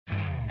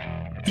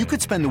You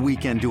could spend the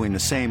weekend doing the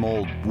same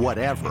old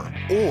whatever,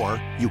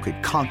 or you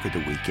could conquer the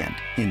weekend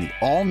in the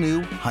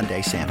all-new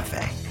Hyundai Santa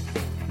Fe.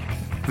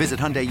 Visit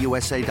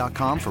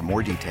HyundaiUSA.com for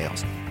more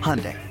details.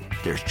 Hyundai,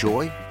 there's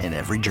joy in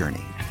every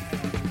journey.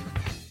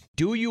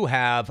 Do you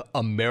have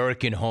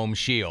American Home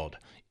Shield?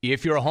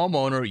 If you're a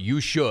homeowner,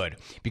 you should,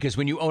 because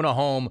when you own a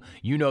home,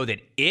 you know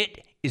that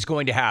it is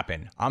going to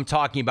happen. I'm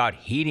talking about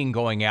heating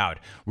going out,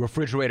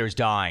 refrigerators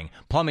dying,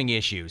 plumbing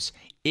issues.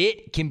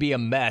 It can be a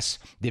mess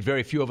that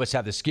very few of us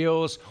have the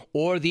skills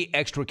or the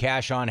extra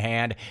cash on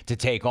hand to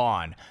take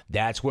on.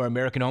 That's where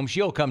American Home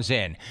Shield comes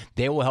in.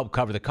 They will help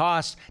cover the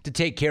costs to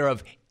take care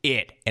of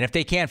it. And if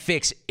they can't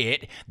fix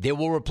it, they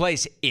will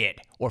replace it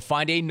or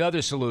find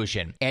another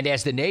solution. And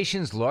as the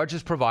nation's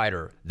largest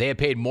provider, they have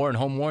paid more in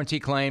home warranty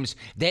claims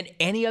than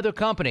any other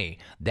company.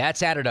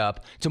 That's added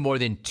up to more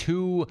than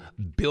 $2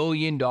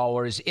 billion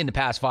in the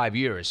past 5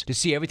 years. To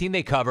see everything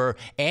they cover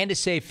and to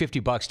save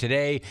 $50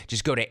 today,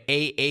 just go to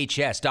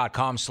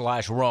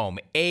ahs.com/Rome,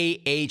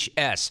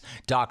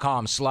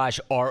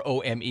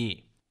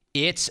 ahs.com/ROME.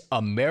 It's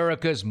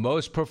America's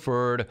most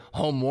preferred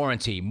home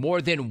warranty.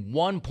 More than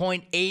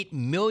 1.8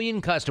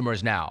 million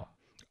customers now.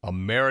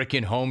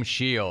 American Home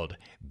Shield.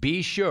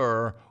 Be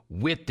sure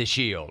with the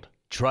shield.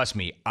 Trust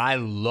me, I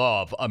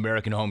love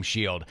American Home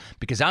Shield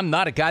because I'm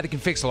not a guy that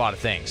can fix a lot of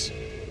things.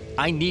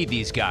 I need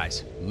these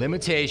guys.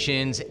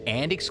 Limitations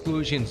and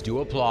exclusions do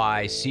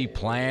apply. See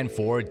plan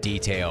for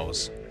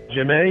details.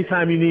 Jim,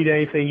 anytime you need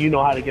anything, you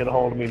know how to get a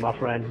hold of me, my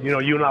friend. You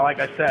and I, like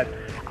I said,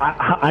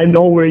 I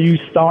know where you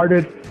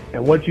started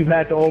and what you've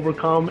had to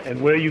overcome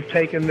and where you've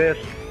taken this.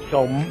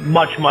 So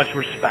much, much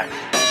respect.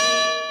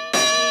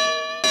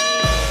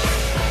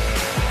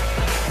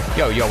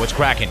 Yo, what's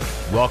cracking?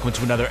 Welcome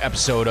to another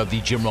episode of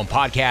the Jim Rome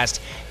Podcast,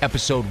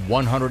 episode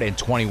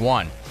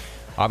 121.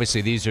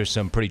 Obviously, these are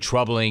some pretty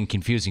troubling,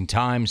 confusing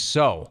times,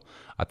 so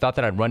I thought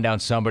that I'd run down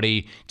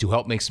somebody to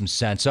help make some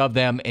sense of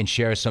them and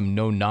share some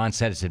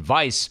no-nonsense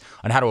advice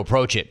on how to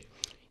approach it.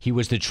 He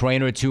was the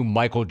trainer to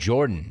Michael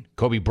Jordan,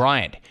 Kobe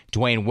Bryant,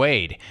 Dwayne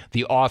Wade,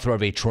 the author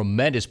of a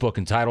tremendous book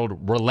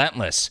entitled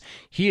Relentless.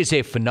 He is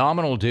a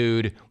phenomenal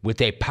dude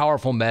with a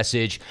powerful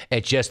message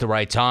at just the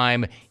right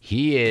time.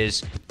 He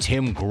is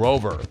Tim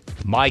Grover,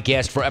 my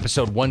guest for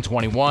episode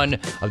 121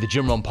 of the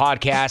Jim Rome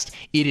Podcast.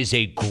 It is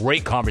a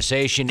great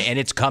conversation, and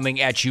it's coming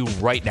at you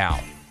right now.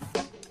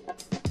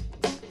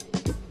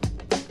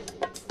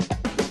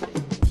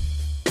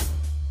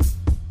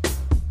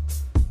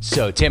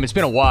 So, Tim, it's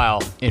been a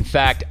while. In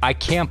fact, I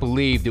can't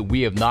believe that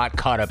we have not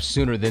caught up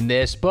sooner than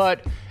this.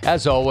 But,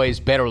 as always,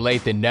 better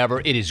late than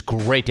never. It is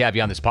great to have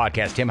you on this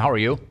podcast. Tim, how are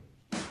you?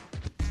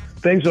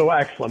 Things are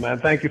excellent, man.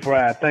 Thank you for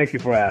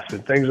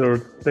asking. Things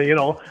are,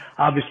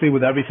 obviously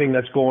with everything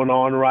that's going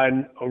on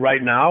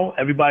right now,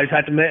 everybody's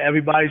had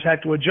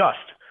to adjust.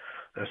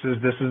 This is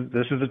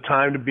the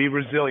time to be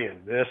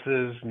resilient. This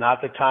is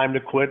not the time to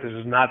quit. This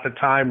is not the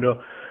time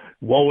to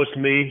woe is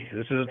me.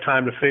 This is a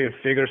time to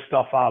figure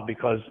stuff out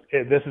because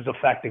this is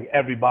affecting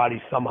everybody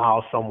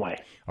somehow, some way.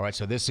 All right,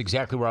 so this is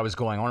exactly where I was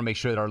going. I want to make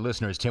sure that our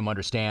listeners, Tim,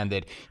 understand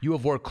that you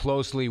have worked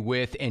closely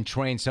with and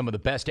trained some of the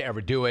best to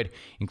ever do it,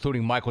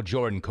 including Michael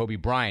Jordan, Kobe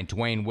Bryant,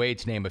 Dwayne Wade,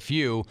 to name a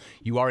few.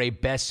 You are a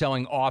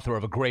best-selling author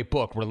of a great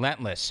book,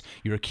 Relentless.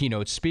 You're a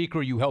keynote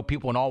speaker. You help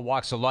people in all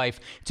walks of life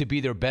to be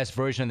their best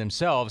version of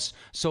themselves.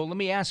 So let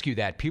me ask you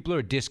that. People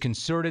are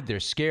disconcerted. They're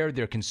scared.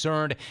 They're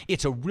concerned.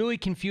 It's a really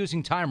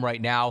confusing time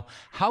right now.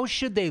 How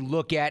should they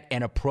look at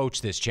and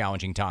approach this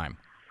challenging time?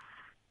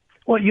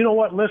 Well, you know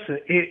what? Listen,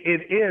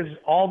 it is,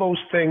 all those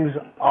things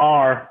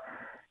are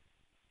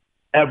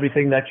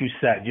everything that you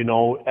said.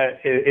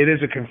 It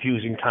is a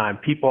confusing time.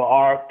 People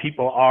are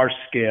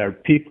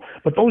scared.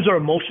 But those are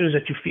emotions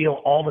that you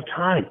feel all the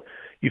time.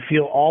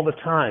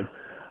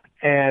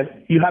 And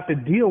you have to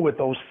deal with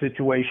those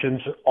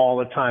situations all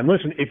the time.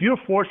 Listen, if you're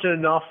fortunate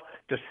enough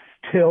to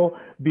still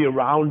be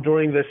around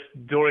during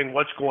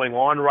what's going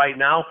on right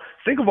now,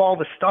 think of all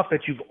the stuff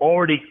that you've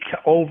already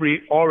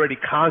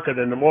conquered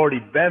and have already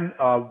been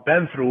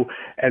through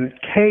and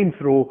came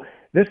through.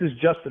 This is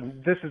just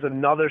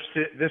another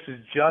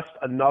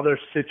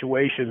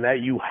situation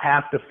that you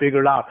have to figure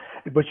it out.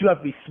 But you have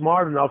to be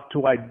smart enough to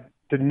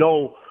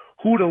know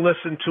who to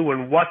listen to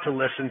and what to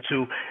listen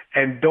to,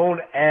 and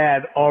don't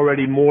add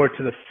already more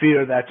to the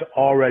fear that's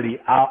already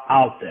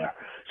out there.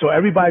 So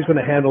everybody's going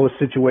to handle a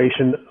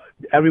situation.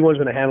 Everyone's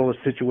going to handle a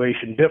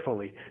situation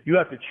differently. You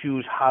have to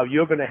choose how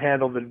you're going to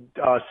handle the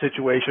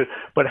situation,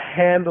 but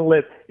handle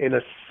it in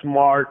a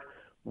smart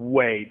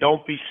way.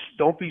 Don't be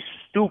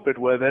stupid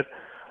with it,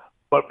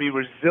 but be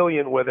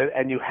resilient with it,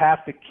 and you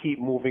have to keep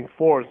moving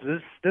forward.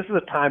 This is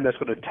a time that's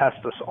going to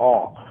test us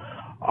all.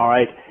 All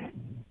right,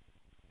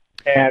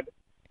 and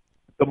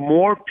the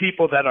more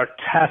people that are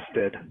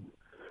tested,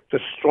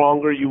 the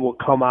stronger you will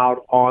come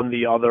out on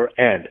the other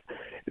end.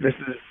 This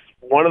is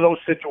one of those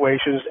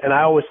situations, and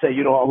I always say,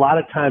 a lot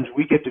of times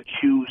we get to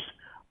choose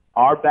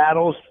our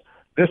battles.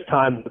 This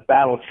time, the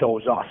battle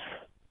chose us.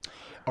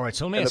 All right,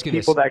 so let me ask you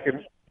people this. That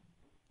can,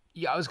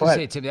 Yeah, I was going to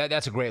say, Tim,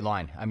 that's a great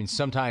line. I mean,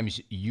 sometimes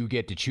you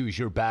get to choose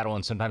your battle,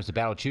 and sometimes the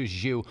battle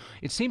chooses you.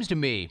 It seems to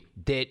me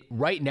that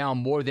right now,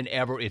 more than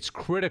ever, it's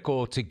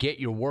critical to get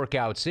your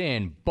workouts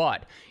in,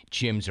 but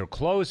gyms are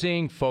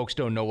closing, folks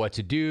don't know what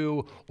to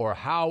do or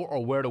how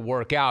or where to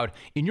work out.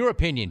 In your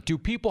opinion, do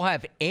people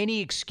have any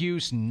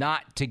excuse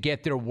not to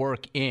get their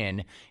work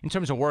in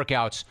terms of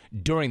workouts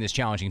during this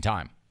challenging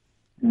time?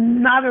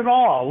 Not at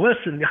all.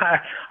 Listen, I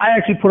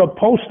actually put a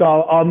post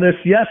on this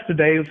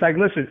yesterday. It's like,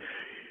 listen,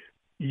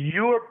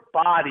 your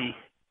body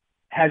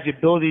has the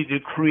ability to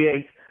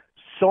create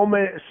so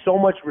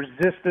much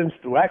resistance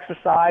through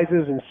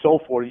exercises and so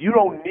forth. You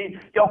don't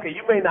need, okay,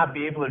 you may not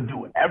be able to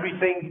do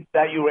everything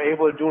that you were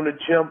able to do in the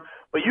gym,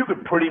 but you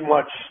could pretty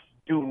much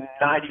do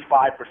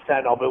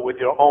 95% of it with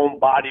your own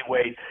body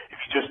weight. If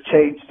you just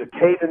change the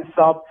cadence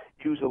up,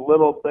 use a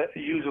little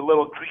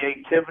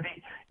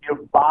creativity, your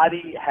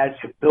body has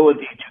the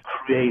ability to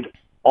create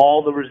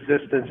all the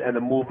resistance and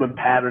the movement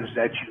patterns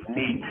that you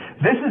need.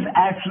 This is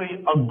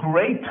actually a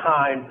great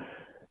time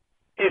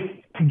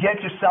to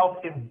get yourself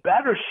in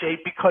better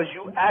shape, because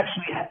you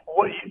actually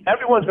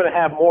everyone's going to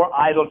have more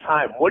idle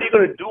time. What are you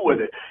going to do with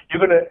it? You're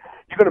going to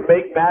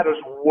make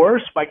matters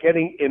worse by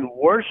getting in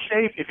worse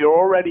shape. If you're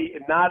already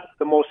not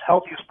the most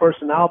healthiest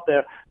person out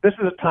there, this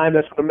is a time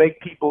that's going to make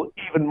people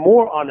even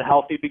more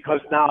unhealthy, because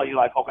now you're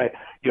like, okay,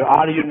 you're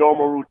out of your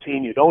normal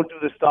routine. You don't do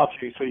the stuff,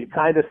 so you're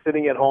kind of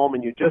sitting at home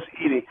and you're just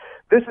eating.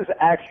 This is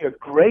actually a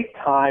great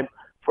time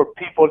for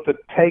people to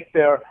take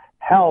their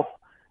health,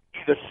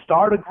 either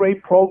start a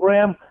great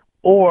program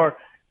or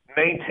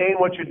maintain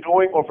what you're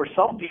doing, or for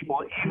some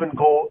people even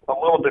go a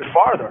little bit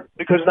farther,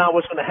 because now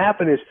what's going to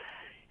happen is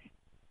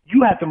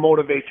you have to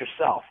motivate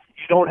yourself.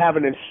 You don't have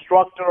an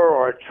instructor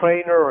or a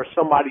trainer or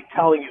somebody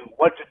telling you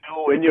what to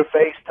do in your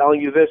face,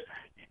 telling you this.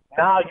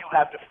 Now you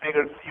have to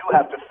figure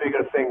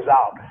things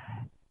out.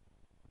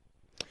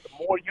 The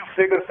more you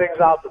figure things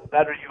out, the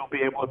better you'll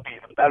be able to be,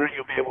 the better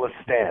you'll be able to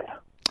stand.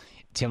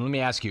 Tim, let me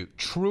ask you,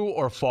 true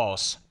or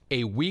false?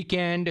 A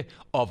weekend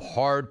of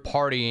hard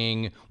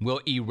partying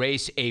will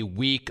erase a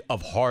week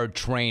of hard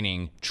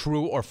training.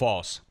 True or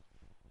false?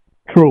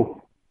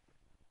 True.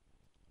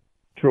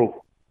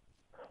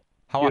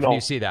 How often do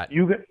you see that?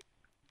 And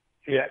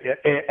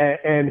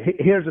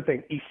here's the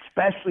thing: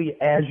 especially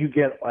as you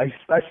get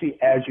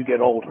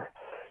older.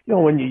 You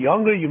know, when you're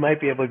younger, you might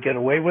be able to get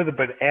away with it,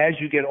 but as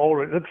you get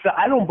older, look,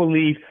 I don't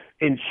believe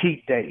in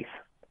cheat days.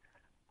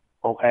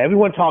 Okay,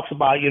 everyone talks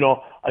about,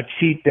 a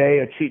cheat day.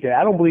 I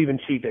don't believe in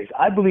cheat days.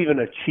 I believe in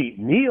a cheat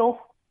meal.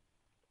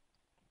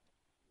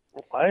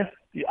 Okay,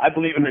 I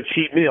believe in a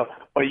cheat meal.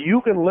 But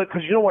you can look,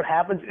 because you know what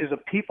happens is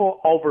that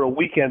people over a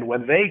weekend,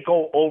 when they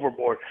go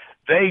overboard,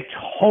 they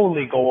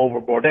totally go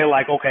overboard. They're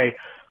like, okay,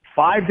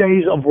 5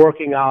 days of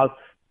working out,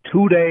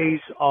 2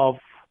 days of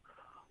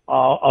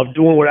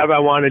doing whatever I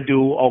want to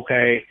do.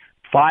 Okay,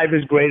 5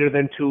 is greater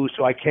than 2,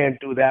 so I can't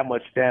do that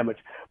much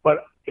damage.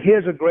 But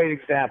here's a great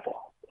example,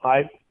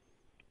 right?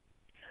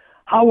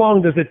 How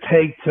long does it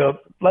take to,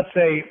 let's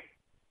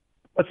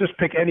just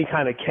pick any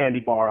kind of candy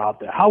bar out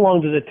there. How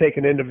long does it take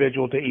an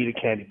individual to eat a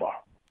candy bar?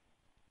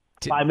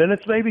 5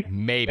 minutes, maybe?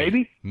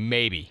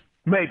 Maybe.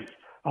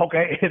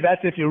 Okay,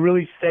 that's if you're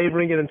really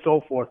savoring it and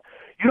so forth.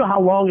 You know how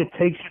long it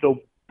takes you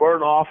to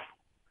burn off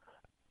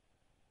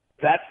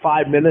that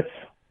 5 minutes?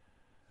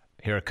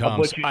 Here it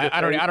comes.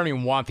 I don't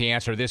even want the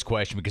answer to this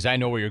question, because I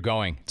know where you're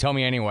going. Tell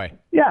me anyway.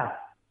 Yeah.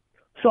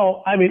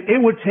 So, I mean,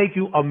 it would take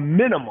you a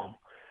minimum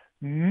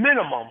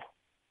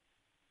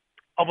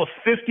of a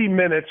 50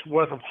 minutes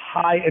worth of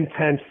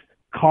high-intense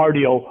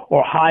cardio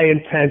or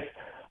high-intense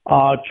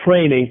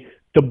training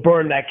to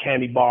burn that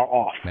candy bar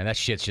off. Man, that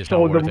shit's just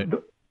not worth it.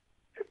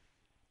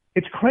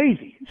 It's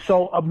crazy.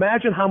 So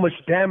imagine how much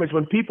damage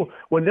when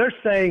they're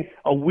saying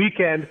a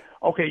weekend,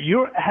 okay,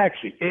 you're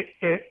actually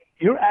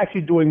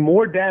doing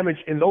more damage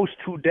in those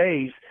 2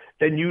 days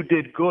than you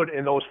did good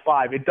in those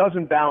 5. It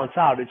doesn't balance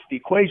out. The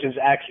equation's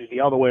actually the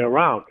other way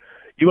around.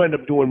 You end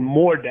up doing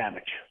more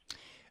damage.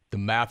 The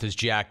math is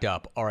jacked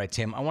up. All right,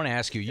 Tim, I want to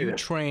ask you, you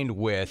trained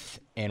with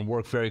and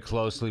worked very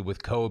closely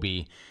with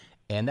Kobe,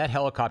 and that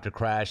helicopter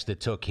crash that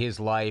took his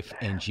life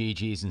and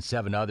Gigi's and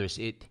 7 others,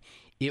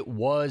 it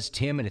was,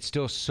 Tim, and it's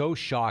still so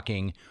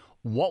shocking.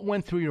 What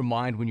went through your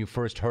mind when you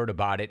first heard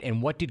about it,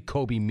 and what did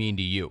Kobe mean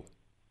to you?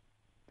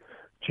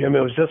 Jim,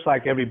 it was just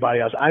like everybody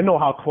else. I know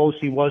how close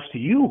he was to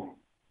you.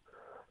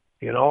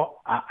 You know,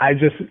 I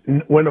just,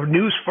 when the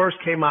news first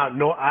came out,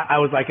 I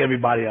was like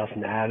everybody else.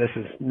 This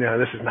is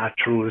not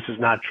true. This is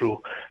not true.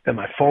 Then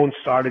my phone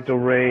started to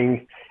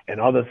ring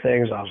and other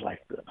things. I was like,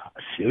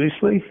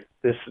 seriously,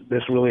 this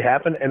really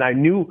happened? And I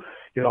knew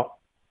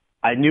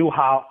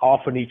how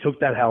often he took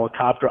that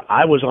helicopter.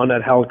 I was on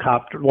that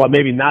helicopter. Well,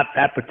 maybe not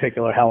that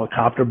particular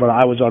helicopter, but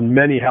I was on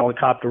many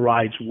helicopter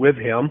rides with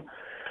him.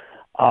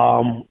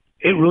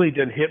 It really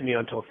didn't hit me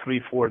until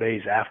 3-4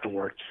 days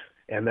afterwards.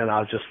 And then I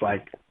was just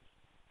like,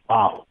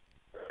 wow.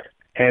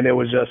 And it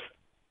was just,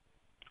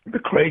 The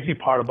crazy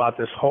part about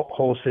this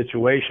whole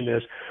situation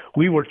is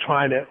we were just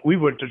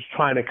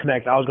trying to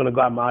connect. I was going to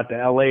go out to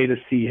LA to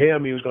see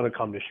him. He was going to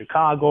come to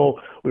Chicago.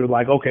 We were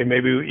like, okay,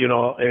 maybe,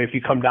 if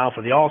you come down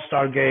for the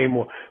All-Star game,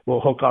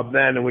 we'll hook up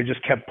then. And we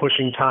just kept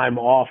pushing time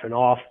off.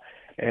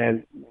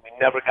 And we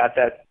never got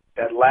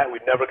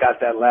we never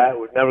got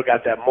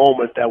that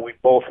moment that we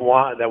both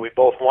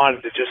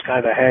wanted to just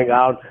kind of hang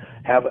out,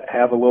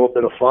 have a little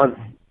bit of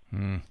fun.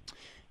 Mm.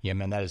 Yeah,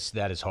 man, that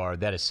is hard.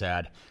 That is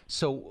sad.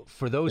 So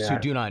for those who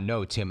do not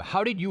know, Tim,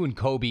 how did you and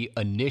Kobe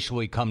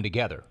initially come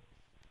together?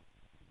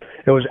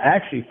 It was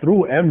actually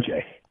through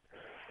MJ.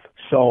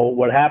 So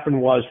what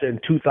happened was in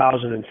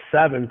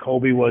 2007,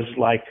 Kobe was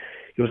like,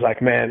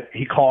 man,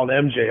 he called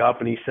MJ up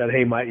and he said,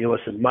 hey,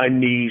 listen, my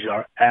knees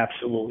are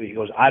absolutely, he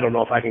goes, I don't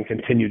know if I can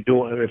continue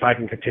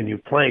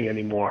playing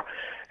anymore.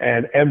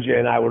 And MJ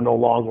and I were no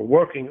longer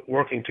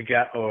working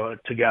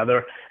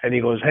together. And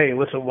he goes, hey,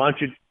 listen, why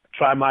don't you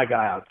try my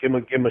guy out? Give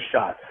him a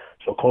shot.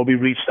 So Kobe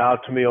reached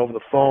out to me over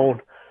the phone.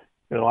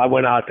 I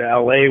went out to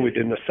LA. We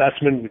did an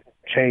assessment. We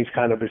changed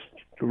kind of his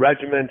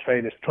regimen,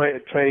 trained his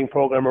training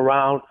program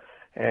around,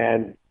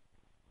 and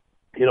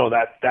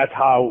that's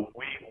how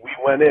we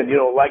went in.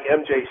 Like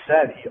MJ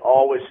said,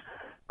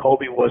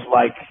 Kobe was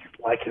like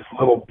his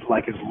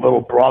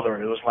little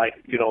brother. It was like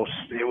it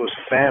was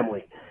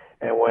family.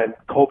 And when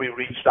Kobe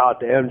reached out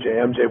to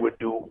MJ would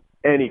do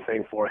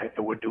anything for him.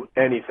 It would do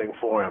anything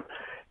for him.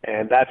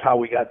 And that's how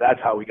we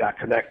got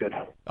connected.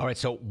 All right.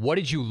 So what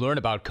did you learn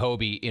about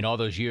Kobe in all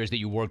those years that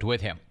you worked with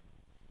him?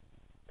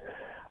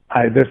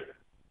 How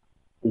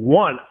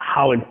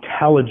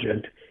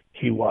intelligent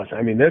he was.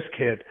 I mean, this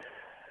kid,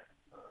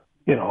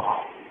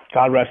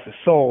 God rest his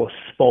soul,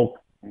 spoke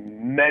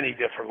many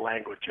different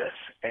languages,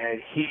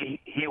 and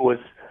he was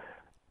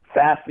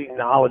vastly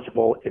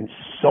knowledgeable in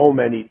so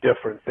many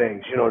different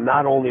things.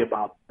 Not only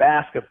about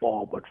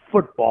basketball, but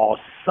football,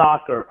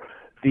 soccer,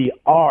 the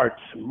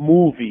arts,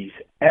 movies,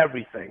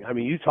 everything. I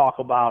mean, you talk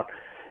about,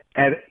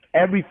 and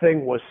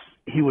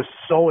he was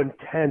so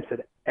intense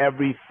at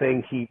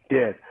everything he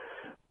did.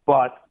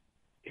 But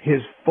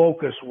his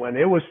focus when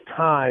it was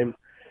time,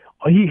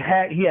 he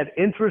had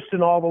interest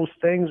in all those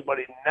things, but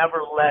it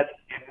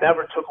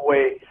never took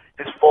away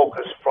his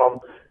focus from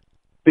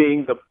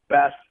being the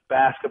best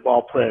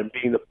basketball player,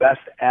 being the best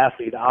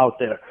athlete out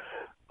there,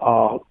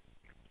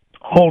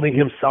 holding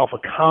himself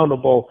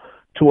accountable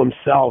to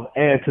himself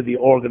and to the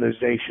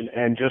organization,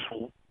 and just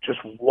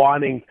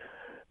wanting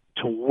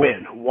to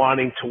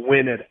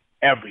win at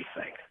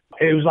everything.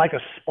 It was like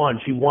a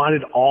sponge. He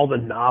wanted all the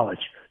knowledge.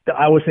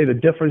 I would say the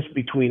difference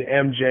between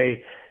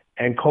MJ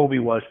and Kobe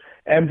was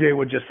MJ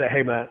would just say,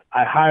 hey, man,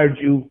 I hired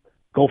you.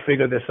 Go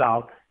figure this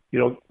out.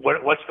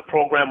 What's the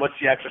program? What's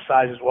the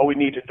exercises? What we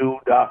need to do,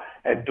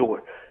 and do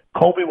it.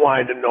 Kobe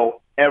wanted to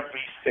know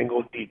every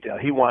single detail.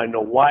 He wanted to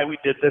know why we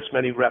did this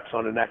many reps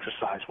on an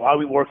exercise. Why are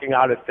we working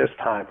out at this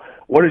time?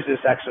 What is this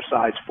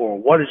exercise for?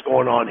 What is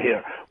going on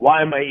here?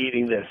 Why am I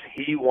eating this?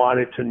 He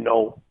wanted to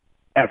know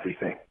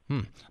everything.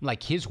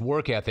 Like his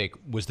work ethic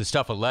was the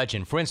stuff of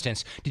legend. For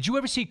instance, did you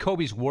ever see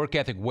Kobe's work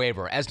ethic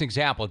waver? As an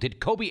example, did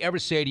Kobe ever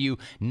say to you,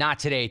 not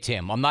today,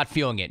 Tim, I'm not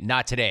feeling it,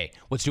 not today,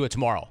 let's do it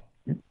tomorrow?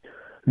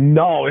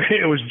 No,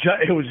 it was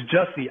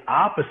just the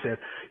opposite.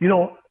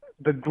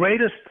 The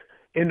greatest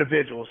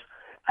individuals,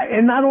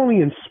 and not only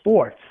in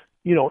sports,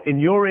 in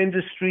your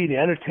industry, the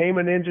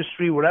entertainment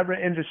industry, whatever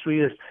industry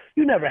it is,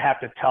 you never have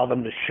to tell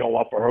them to show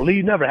up early.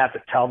 You never have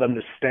to tell them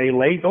to stay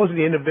late. Those are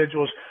the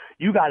individuals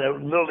you got to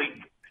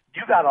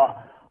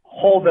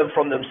hold them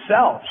from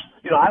themselves.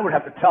 I would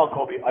have to tell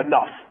Kobe,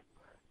 enough.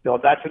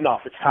 That's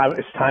enough. It's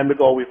time to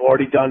go. We've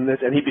already done this.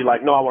 And he'd be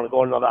like, no, I want to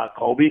go another hour.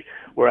 Kobe,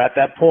 we're at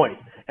that point.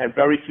 And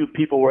very few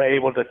people were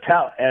able to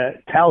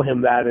tell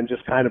him that and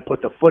just kind of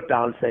put the foot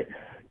down and say,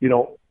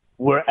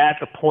 we're at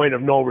the point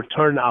of no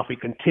return now. If we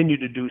continue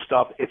to do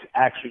stuff, it's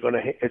actually going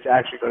to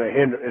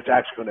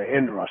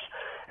hinder us.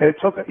 And it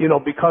took,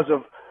 because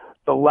of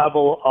the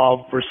level of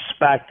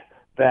respect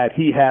that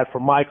he had for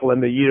Michael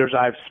and the years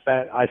I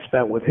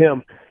spent with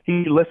him,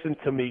 he listened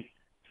to me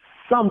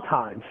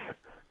sometimes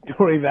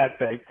during that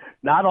thing.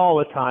 Not all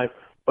the time,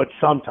 but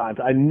sometimes.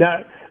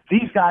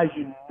 These guys,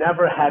 you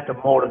never had to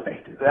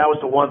motivate. That was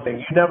the one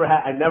thing.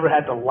 I never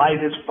had to light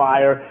his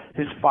fire.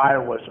 His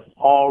fire was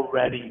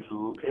already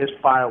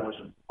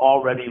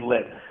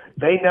lit.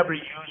 They never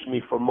used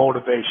me for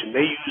motivation. They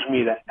used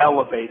me to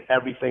elevate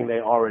everything they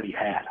already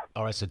had.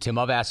 All right, so Tim,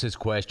 I've asked this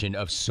question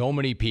of so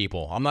many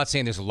people. I'm not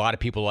saying there's a lot of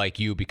people like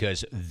you,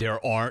 because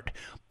there aren't,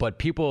 but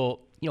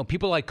people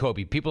like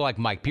Kobe, people like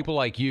Mike, people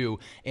like you,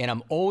 and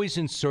I'm always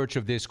in search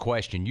of this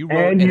question. You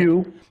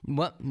wrote,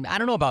 well, I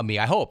don't know about me.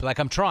 I hope.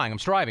 I'm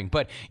striving,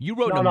 but you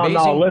wrote an amazing.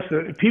 No.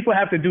 Listen, people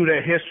have to do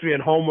their history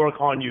and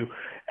homework on you.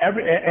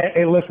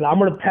 Hey, listen, I'm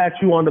going to pat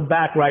you on the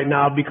back right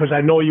now because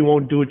I know you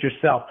won't do it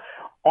yourself.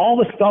 All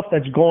the stuff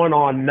that's going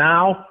on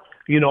now,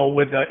 in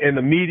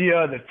the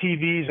media, the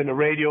TVs and the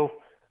radio,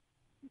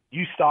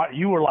 you started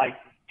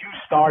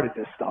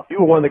this stuff. You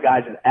were one of the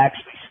guys that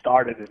actually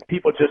started it.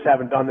 People just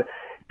haven't done it.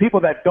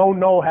 People that don't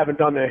know haven't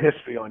done their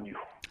history on you.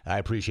 I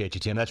appreciate you,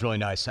 Tim. That's really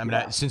nice. I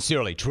mean,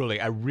 sincerely,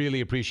 truly, I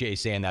really appreciate you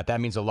saying that. That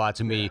means a lot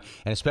to me,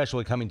 and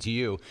especially coming to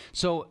you.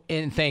 So,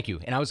 and thank you.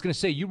 And I was going to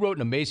say, you wrote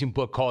an amazing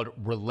book called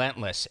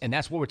Relentless, and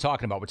that's what we're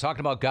talking about. We're talking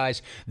about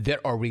guys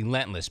that are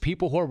relentless,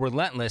 people who are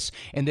relentless,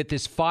 and that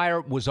this fire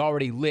was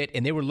already lit,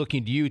 and they were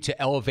looking to you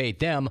to elevate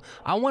them.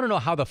 I want to know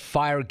how the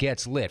fire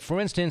gets lit.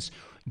 For instance,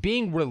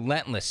 being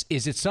relentless,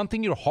 is it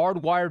something you're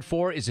hardwired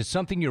for? Is it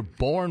something you're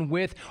born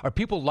with? Are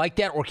people like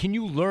that, or can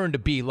you learn to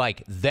be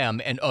like them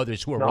and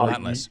others who are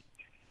relentless?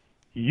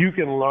 You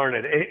can learn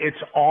it.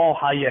 It's all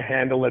how you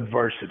handle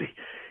adversity.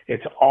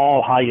 It's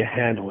all how you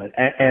handle it.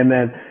 And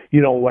then,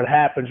 what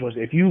happens was,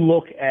 if you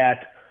look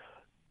at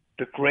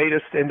the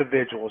greatest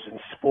individuals in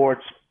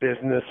sports,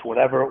 business,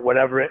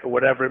 whatever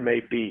it may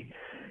be,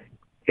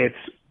 it's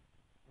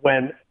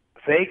when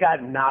they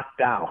got knocked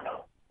down.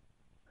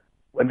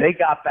 When they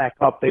got back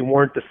up, they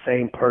weren't the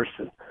same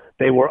person.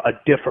 They were a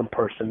different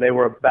person. They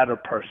were a better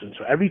person.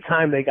 So every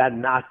time they got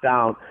knocked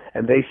down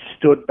and they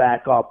stood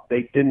back up,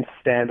 they didn't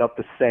stand up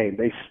the same.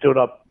 They stood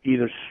up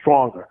either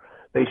stronger.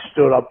 They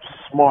stood up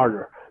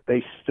smarter.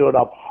 They stood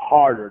up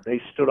harder.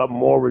 They stood up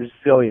more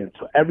resilient.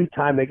 So every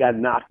time they got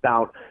knocked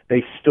down,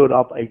 they stood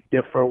up a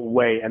different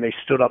way, and they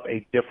stood up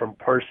a different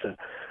person.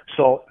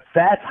 So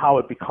that's how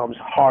it becomes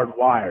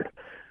hardwired,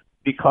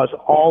 because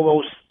all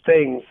those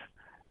things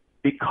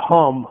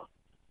become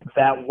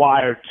that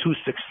wire to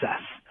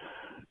success.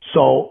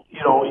 So,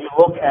 you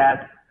look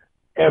at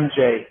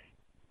MJ,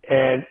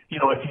 and, if you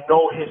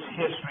know his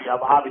history,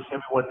 obviously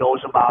everyone knows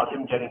about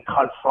him getting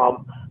cut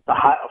from the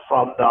high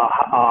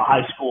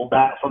school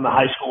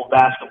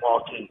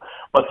basketball team.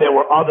 But there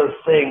were other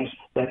things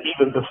that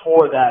even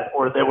before that,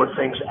 or there were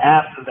things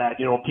after that,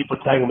 people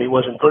telling him he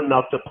wasn't good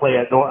enough to play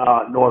at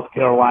North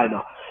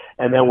Carolina.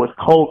 And then with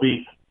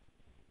Kobe,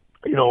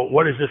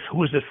 what is this?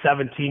 Who is this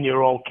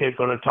 17-year-old kid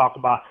going to talk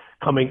about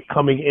coming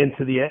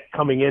into the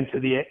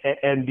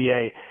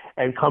NBA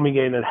and coming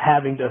in and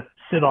having to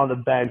sit on the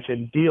bench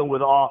and deal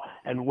with all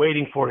and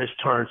waiting for his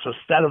turn? So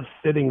instead of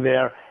sitting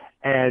there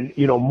and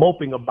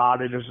moping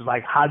about it, it's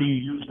like, how do you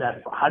use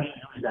that for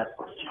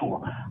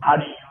fuel? How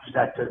do you use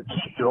that to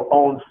keep your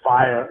own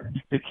fire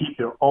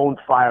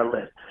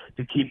lit,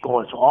 to keep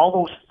going? So all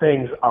those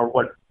things are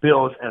what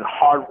builds and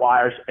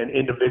hardwires an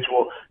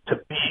individual to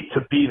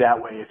be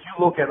that way. If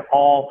you look at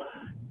all,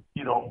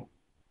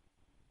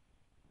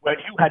 what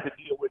you had to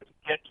deal with to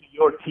get to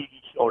your TV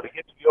show, to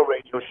get to your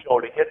radio show,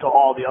 to get to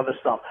all the other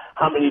stuff,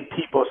 how many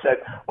people said,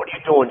 what are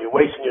you doing? You're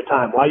wasting your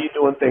time. Why are you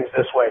doing things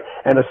this way?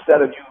 And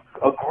instead of you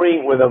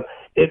agreeing with them,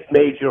 it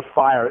made your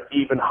fire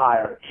even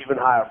higher, even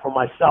higher. For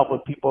myself, when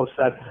people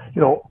said,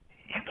 you're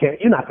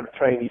not going to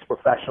train these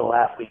professional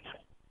athletes.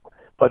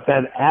 But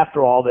then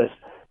after all this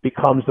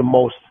becomes the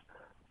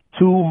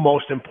two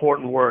most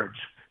important words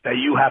that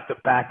you have to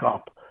back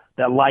up,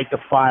 that light the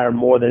fire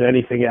more than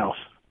anything else.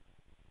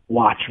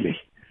 Watch me.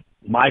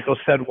 Michael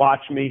said,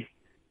 watch me.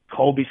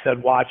 Kobe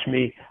said, watch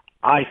me.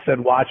 I said,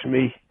 watch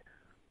me.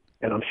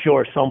 And I'm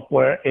sure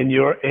somewhere in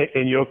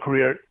your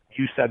career,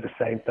 you said the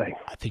same thing.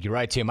 I think you're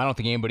right, Tim. I don't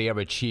think anybody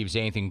ever achieves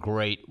anything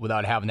great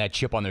without having that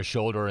chip on their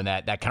shoulder and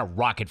that kind of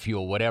rocket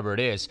fuel, whatever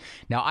it is.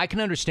 Now, I can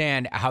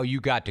understand how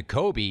you got to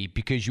Kobe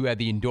because you had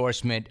the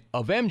endorsement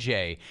of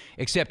MJ,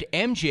 except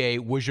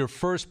MJ was your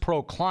first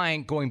pro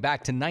client going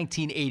back to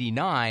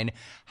 1989.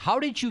 How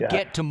did you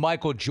get to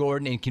Michael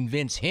Jordan and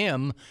convince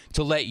him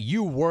to let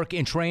you work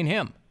and train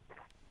him?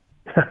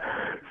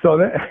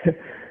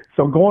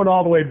 So going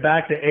all the way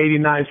back to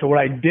 89, so what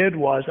I did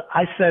was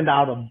I sent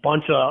out a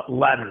bunch of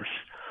letters,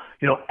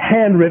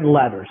 handwritten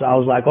letters. I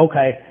was like,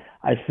 okay,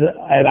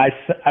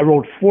 I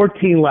wrote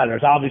 14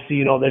 letters.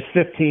 Obviously, there's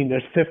 15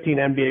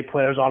 NBA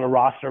players on the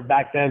roster.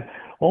 Back then,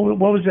 what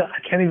was it?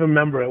 I can't even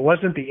remember. It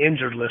wasn't the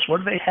injured list.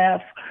 What did they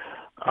have?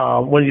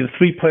 When the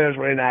 3 players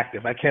were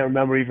inactive. I can't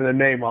remember even the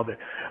name of it.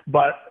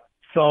 But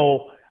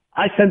so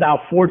I sent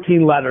out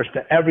 14 letters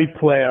to every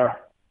player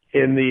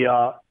in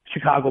the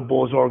Chicago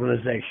Bulls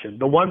organization.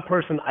 The one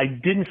person I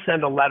didn't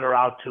send a letter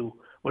out to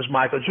was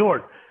Michael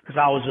Jordan, because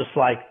I was just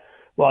like,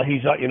 well,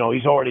 he's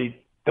already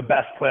the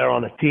best player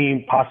on the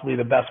team, possibly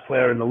the best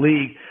player in the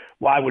league.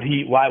 Why would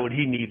he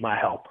need my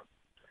help?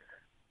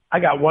 I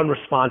got one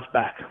response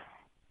back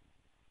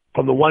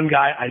from the one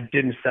guy I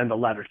didn't send a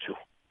letter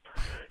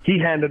to. He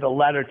handed a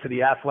letter to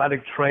the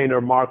athletic trainer,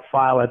 Mark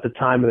Feil, at the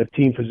time, and the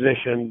team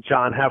physician,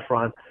 John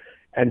Heffron,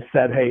 and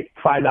said, hey,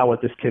 find out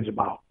what this kid's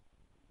about.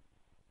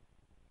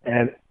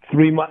 And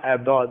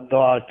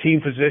the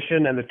team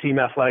physician and the team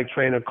athletic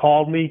trainer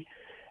called me,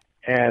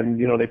 and,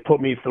 they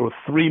put me through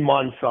 3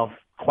 months of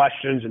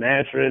questions and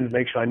answering to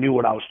make sure I knew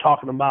what I was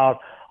talking about,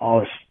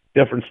 all this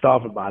different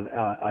stuff about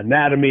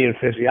anatomy and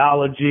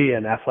physiology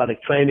and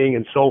athletic training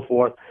and so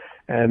forth.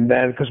 And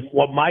then, because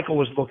what Michael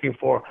was looking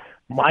for,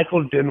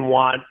 Michael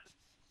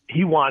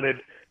he wanted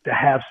to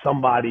have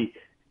somebody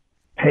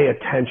pay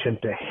attention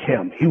to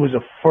him. He was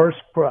a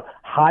first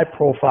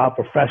high-profile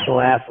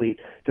professional athlete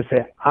to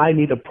say, I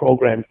need a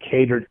program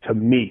catered to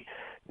me,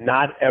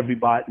 not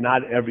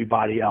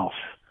everybody else.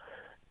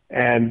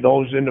 And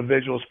those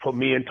individuals put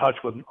me in touch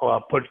with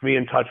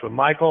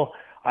Michael.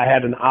 I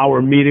had an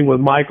hour meeting with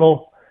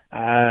Michael.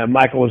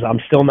 Michael was, I'm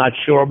still not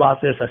sure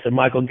about this. I said,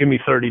 Michael, give me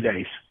 30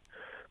 days.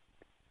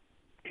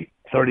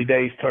 30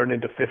 days turned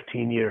into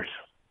 15 years.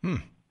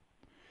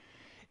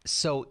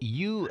 So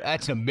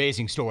that's an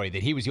amazing story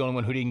that he was the only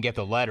one who didn't get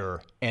the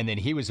letter, and then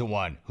he was the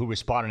one who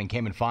responded and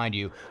came and found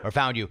you.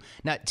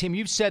 Now, Tim,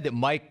 you've said that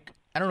Mike,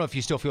 I don't know if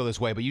you still feel this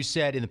way, but you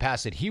said in the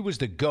past that he was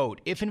the GOAT.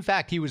 If, in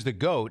fact, he was the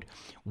GOAT,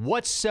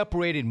 what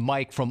separated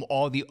Mike from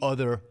all the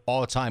other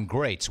all-time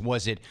greats?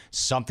 Was it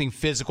something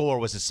physical or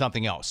was it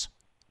something else?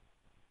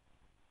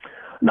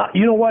 No,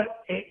 you know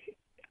what?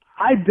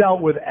 I dealt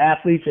with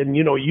athletes, and,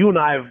 you and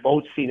I have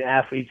both seen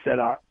athletes that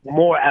are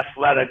more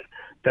athletic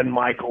than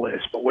Michael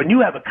is. But when you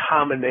have a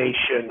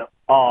combination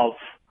of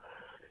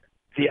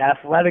the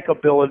athletic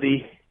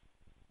ability,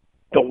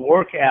 the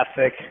work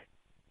ethic,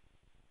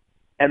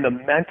 and the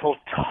mental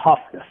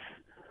toughness,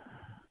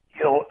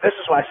 this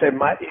is why I say,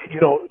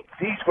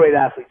 these great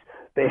athletes,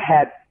 they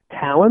had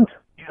talent.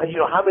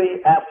 How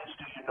many athletes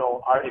do you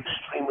know are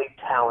extremely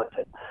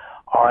talented?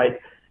 All right.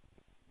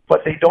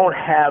 But they don't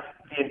have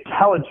the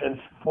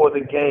intelligence for the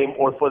game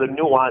or for the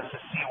nuance to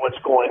see what's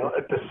going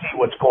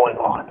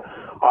on.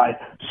 All right.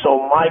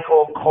 So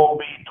Michael,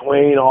 Kobe,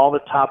 Dwayne, all the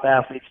top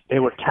athletes, they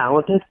were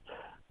talented.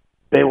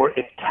 They were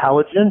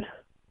intelligent.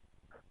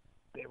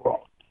 They were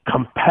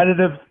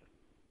competitive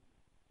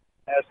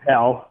as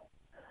hell.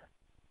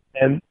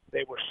 And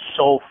they were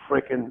so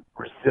freaking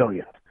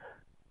resilient.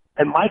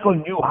 And Michael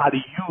knew how to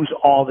use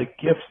all the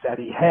gifts that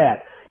he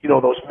had.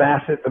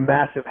 The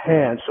massive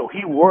hands. So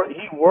he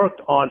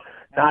worked on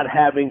not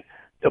having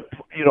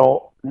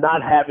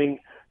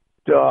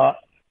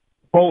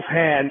both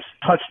hands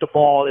touch the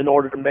ball in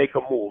order to make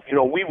a move.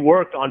 We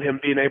worked on him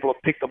being able to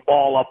pick the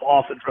ball up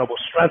off the dribble,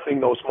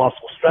 strengthening those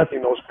muscles,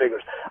 strengthening those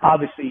fingers.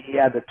 Obviously, he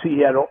had the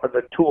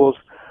tools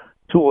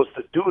to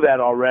do that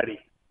already.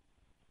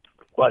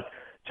 But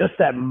just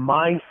that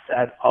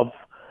mindset of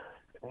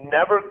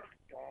never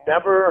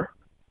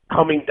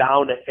coming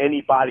down to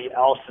anybody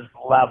else's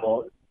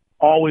level,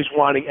 always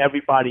wanting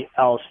everybody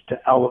else to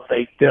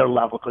elevate their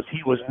level, because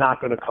he was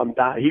not going to come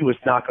down. He was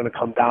not going to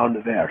come down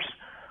to theirs.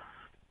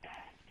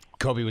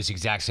 Kobe was the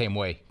exact same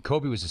way.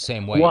 Kobe was the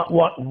same way.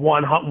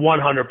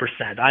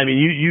 100%. I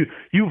mean,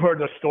 you've heard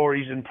the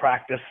stories in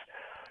practice,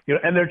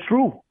 and they're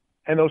true.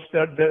 And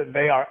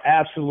they are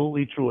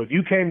absolutely true. If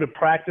you came to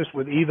practice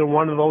with either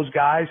one of those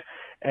guys,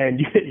 and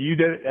you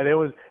did,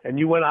 and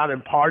you went out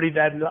and partied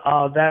that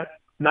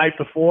night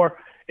before,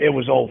 it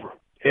was over.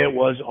 It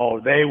was over.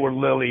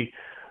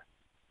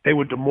 They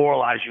would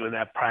demoralize you in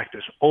that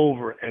practice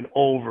over and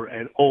over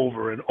and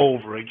over and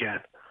over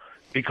again,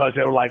 because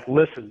they were like,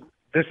 listen,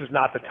 this is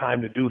not the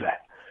time to do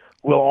that.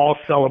 We'll all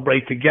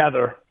celebrate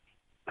together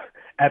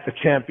at the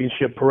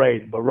championship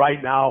parade. But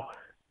right now,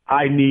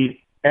 I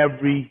need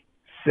every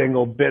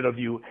single bit of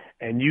you,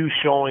 and you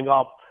showing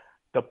up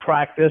to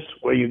practice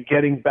where you're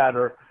getting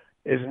better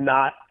is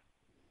not,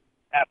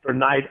 after a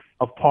night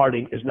of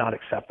partying, is not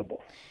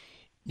acceptable.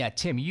 Now,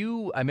 Tim,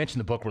 I mentioned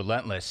the book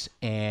Relentless,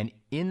 and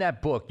in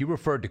that book, you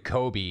referred to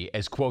Kobe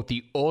as, quote,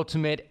 the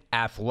ultimate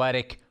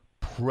athletic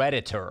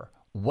predator.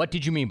 What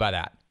did you mean by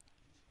that?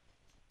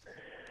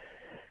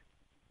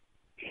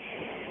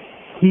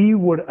 He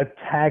would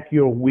attack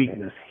your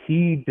weakness.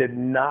 He did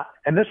not,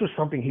 and this was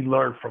something he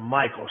learned from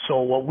Michael.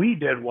 So what we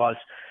did was,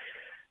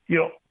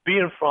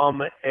 being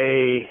from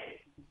a,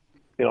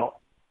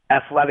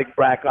 athletic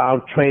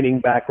background,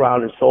 training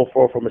background, and so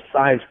forth, from a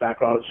science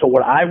background. So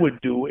what I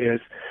would do is,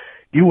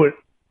 you would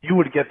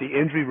get the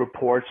injury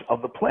reports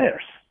of the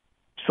players.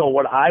 So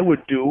what I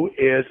would do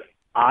is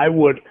I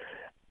would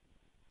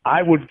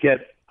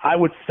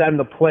send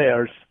the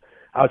players.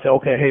 I would say,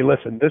 okay, hey,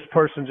 listen, this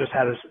person just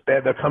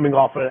they're coming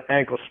off an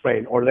ankle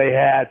sprain, or they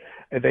had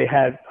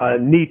a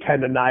knee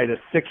tendonitis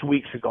 6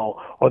 weeks ago,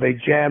 or they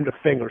jammed a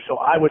finger. So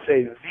I would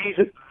say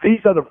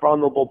these are the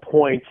vulnerable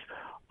points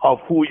of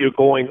who you're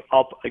going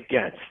up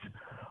against.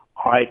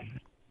 All right.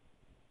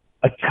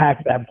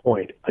 Attack that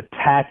point.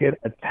 Attack it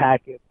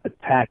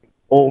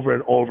over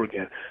and over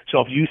again.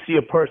 So if you see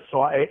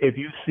if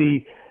you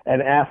see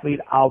an athlete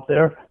out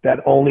there that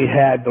only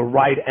had the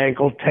right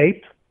ankle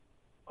taped,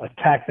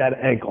 attack that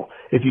ankle.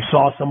 If you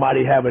saw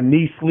somebody have a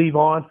knee sleeve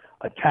on,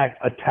 attack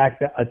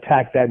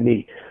that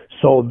knee.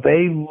 So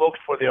they looked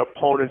for their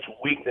opponent's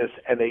weakness,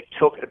 and they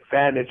took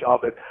advantage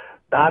of it,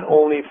 not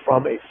only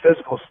from a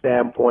physical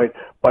standpoint,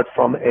 but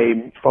from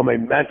a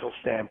mental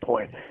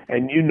standpoint.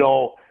 And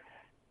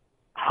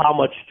how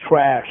much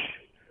trash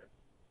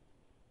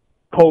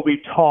Kobe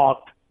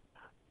talked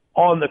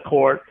on the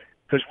court,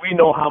 because we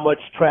know how much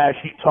trash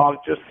he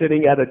talked just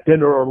sitting at a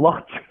dinner or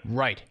lunch.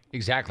 Right,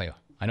 exactly.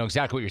 I know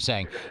exactly what you're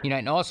saying.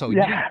 And also,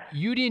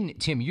 you didn't,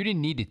 Tim, you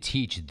didn't need to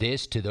teach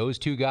this to those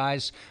two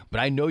guys, but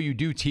I know you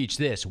do teach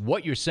this.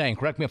 What you're saying,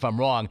 correct me if I'm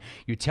wrong,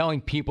 you're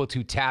telling people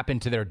to tap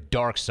into their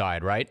dark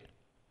side, right?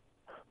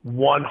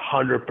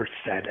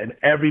 100%. And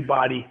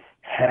everybody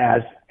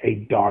has a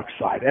dark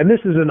side. And this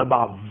isn't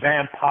about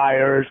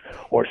vampires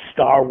or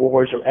Star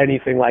Wars or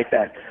anything like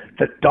that.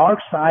 The dark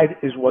side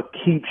is what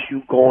keeps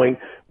you going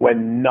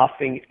when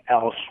nothing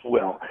else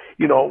will.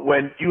 You know,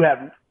 when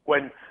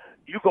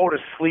you go to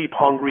sleep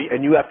hungry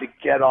and you have to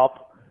get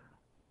up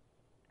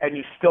and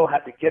you still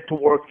have to get to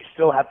work, you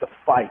still have to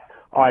fight.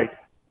 All right,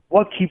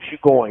 what keeps you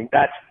going?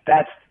 That's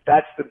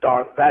the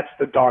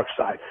dark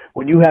side.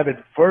 When you have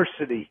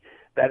adversity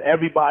that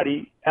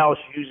everybody else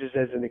uses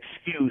as an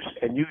excuse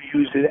and you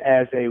use it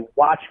as a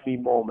watch me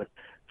moment,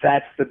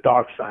 that's the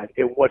dark side.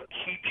 It what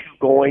keeps you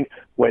going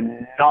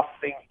when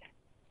nothing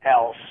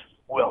else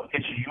will.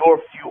 It's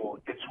your fuel.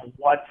 It's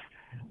what's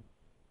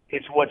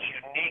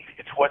unique.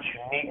 It's what's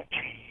unique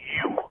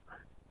to you.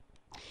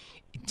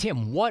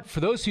 Tim, for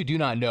those who do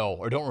not know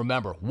or don't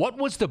remember, what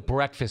was the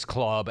Breakfast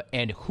Club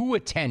and who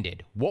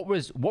attended? What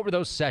were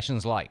those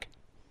sessions like?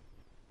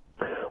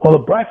 Well,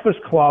 the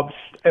Breakfast Club,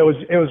 it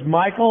was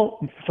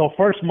Michael. So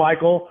first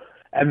Michael,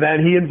 and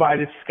then he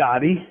invited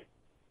Scotty,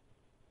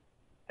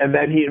 and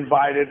then he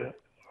invited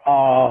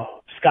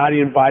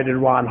Scotty invited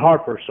Ron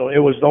Harper. So it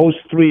was those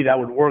three that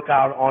would work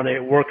out on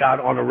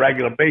a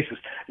regular basis.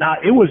 Now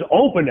it was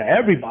open to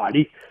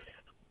everybody,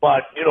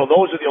 but you know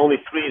those are the only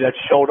three that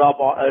showed up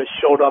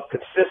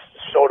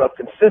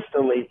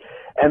consistently,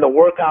 and the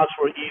workouts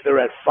were either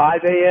at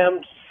 5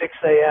 a.m., 6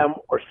 a.m.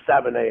 or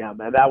 7 a.m.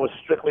 and that was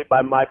strictly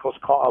by Michael's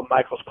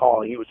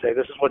calling. He would say,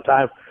 "This is what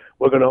time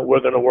we're gonna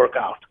work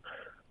out."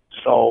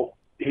 So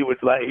he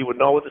would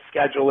know what the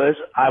schedule is.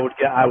 I would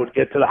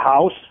get to the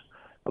house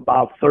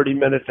about 30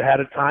 minutes ahead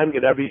of time,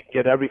 get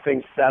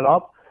everything set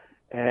up,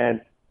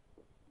 and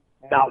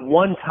not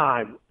one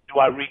time do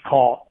I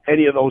recall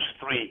any of those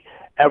three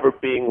ever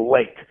being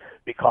late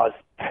because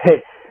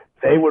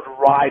they would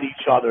ride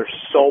each other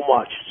so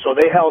much. So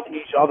they held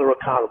each other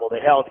accountable. They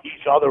held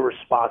each other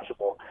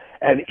responsible.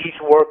 And each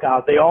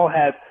workout, we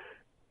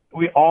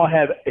all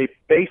had a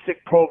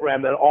basic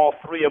program that all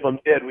three of them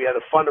did. We had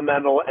a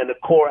fundamental and the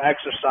core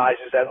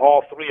exercises that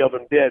all three of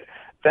them did.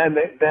 Then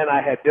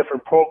I had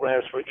different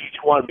programs for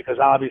each one because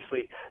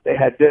obviously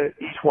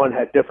each one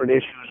had different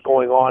issues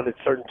going on at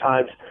certain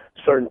times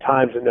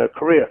in their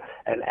career.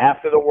 And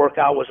after the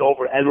workout was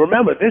over, and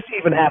remember, this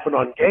even happened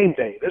on game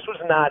day. This was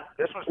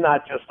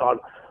not just on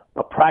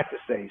practice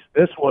days.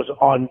 This was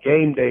on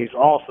game days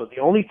also. The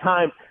only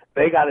time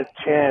they got a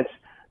chance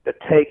to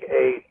take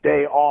a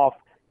day off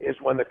is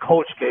when the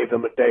coach gave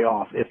them a day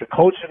off. If the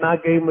coach did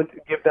not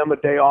give them a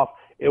day off,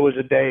 it was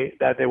a day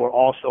that they were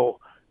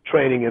also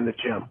training in the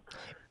gym.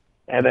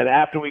 And then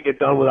after we get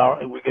done with our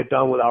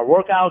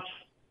workouts,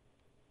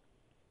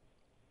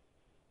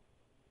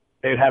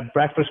 they'd have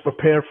breakfast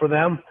prepared for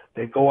them.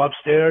 They'd go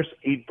upstairs,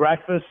 eat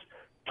breakfast,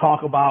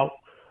 talk about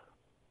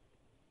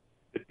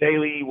the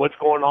daily, what's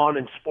going on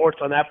in sports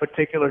on that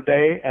particular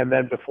day. And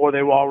then before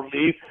they were all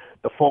leave,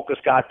 the focus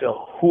got to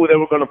who they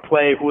were going to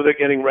play, who they're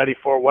getting ready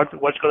for, what's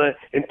going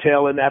to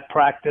entail in that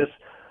practice.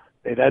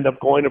 They'd end up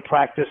going to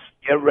practice,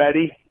 get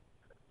ready.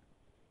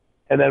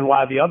 And then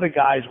while the other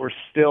guys were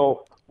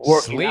still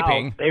working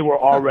sleeping out, they were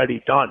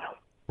already done.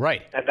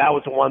 Right. And that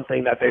was the one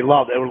thing that they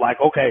loved. They were like,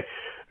 okay,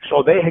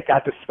 so they had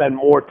got to spend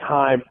more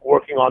time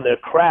working on their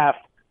craft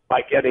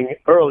by getting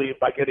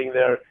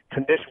their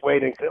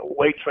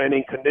weight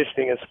training,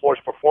 conditioning, and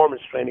sports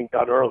performance training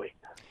done early.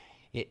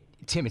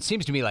 Tim, it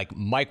seems to me like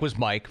Mike was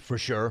Mike for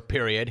sure,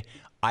 period.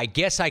 I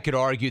guess I could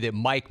argue that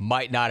Mike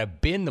might not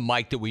have been the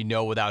Mike that we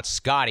know without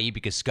Scotty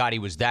because Scotty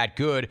was that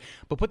good.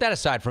 But put that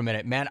aside for a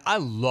minute, man. I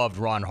loved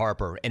Ron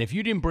Harper. And if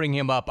you didn't bring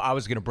him up, I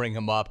was going to bring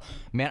him up.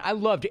 Man, I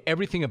loved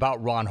everything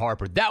about Ron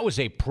Harper. That was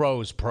a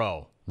pro's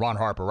pro, Ron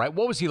Harper, right?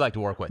 What was he like to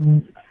work with?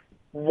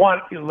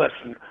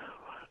 Listen,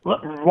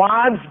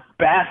 Ron's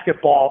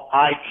basketball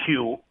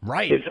IQ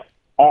is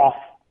off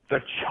the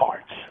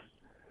charts.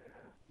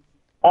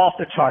 Off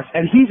the charts.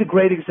 And he's a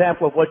great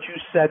example of what you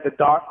said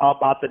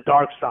about the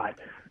dark side.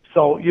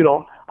 So, you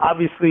know,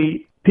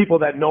 obviously people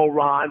that know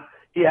Ron,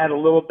 he had a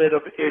little bit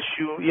of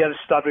issue. He had a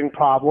stuttering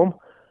problem.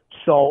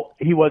 So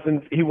he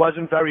wasn't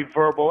very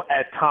verbal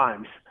at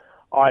times.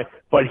 All right.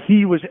 But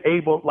he was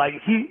able,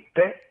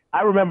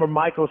 I remember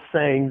Michael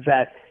saying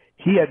that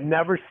he had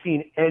never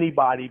seen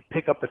anybody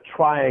pick up the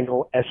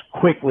triangle as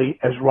quickly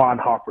as Ron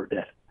Harper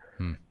did.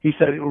 He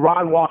said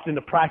Ron walked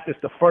into practice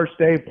the first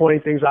day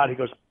pointing things out. He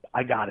goes,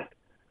 I got it.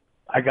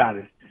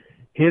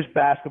 His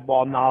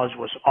basketball knowledge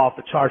was off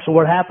the charts. So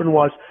what happened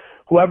was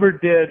whoever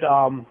did,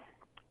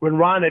 when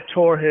Ron had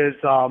tore his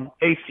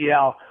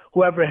ACL,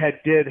 whoever had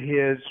did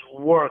his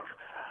work,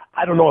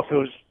 I don't know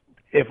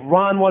if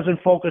Ron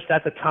wasn't focused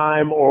at the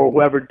time or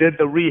whoever did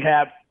the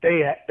rehab,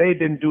 they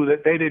didn't do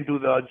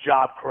the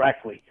job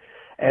correctly.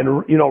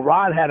 And, you know,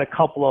 Ron had a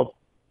couple of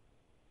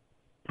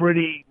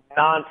pretty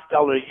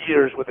non-stellar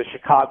years with the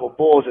Chicago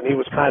Bulls, and he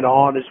was kind of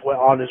on his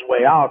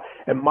way out.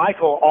 And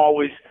Michael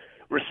always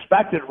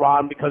respected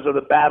Ron because of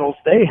the battles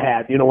they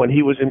had, you know, when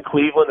he was in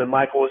Cleveland and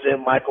Michael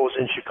was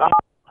in Chicago.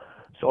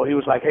 So he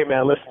was like, hey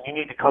man, listen, you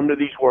need to come to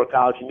these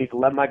workouts. You need to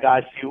let my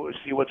guys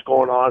see what's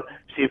going on,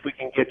 see if we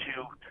can get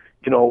you,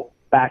 you know,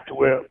 back to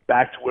where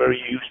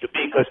you used to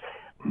be. Because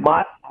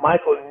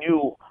Michael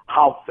knew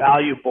how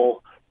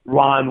valuable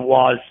Ron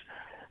was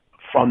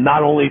from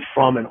not only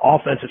from an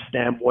offensive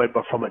standpoint,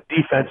 but from a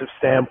defensive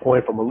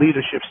standpoint, from a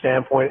leadership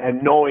standpoint,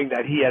 and knowing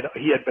that he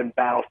had been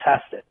battle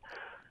tested.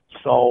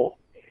 So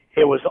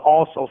it was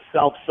also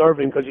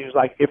self-serving because he was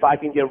like, if I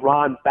can get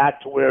Ron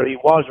back to where he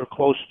was or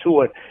close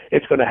to it,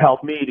 it's going to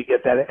help me to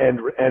get that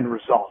end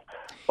result.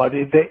 But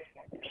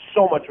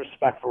so much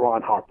respect for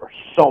Ron Harper,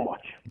 so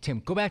much. Tim,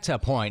 go back to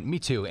that point. Me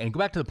too. And go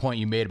back to the point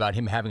you made about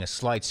him having a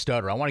slight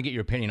stutter. I want to get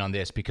your opinion on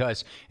this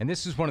because, and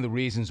this is one of the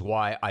reasons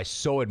why I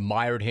so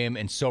admired him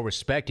and so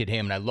respected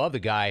him, and I love the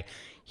guy.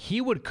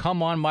 He would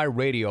come on my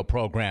radio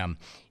program,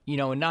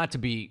 and not to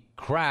be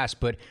crass,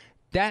 but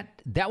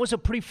that was a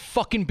pretty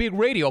fucking big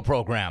radio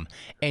program.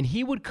 And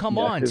he would come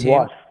on,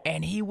 Tim,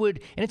 and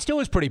it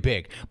still is pretty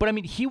big. But, I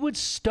mean, he would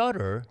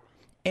stutter.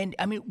 And,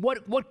 I mean,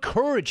 what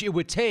courage it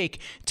would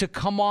take to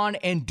come on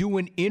and do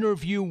an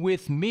interview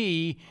with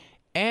me,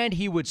 and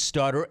he would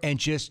stutter and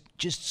just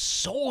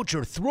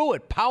soldier through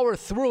it, power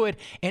through it,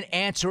 and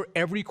answer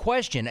every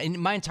question.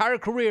 In my entire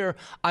career,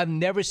 I've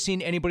never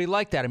seen anybody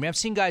like that. I mean, I've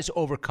seen guys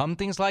overcome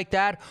things like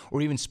that,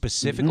 or even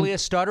specifically a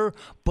stutter,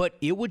 but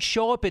it would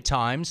show up at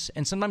times,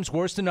 and sometimes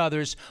worse than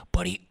others,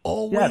 but he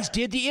always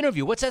did the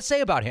interview. What's that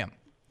say about him?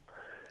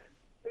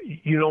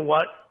 You know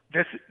what?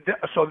 You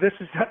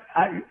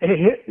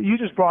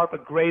just brought up a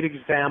great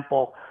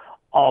example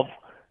of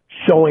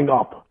showing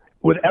up.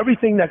 With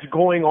everything that's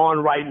going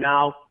on right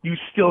now, you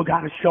still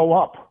got to show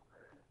up.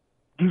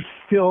 You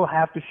still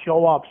have to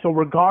show up. So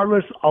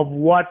regardless of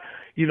what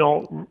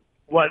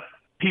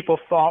people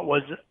thought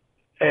was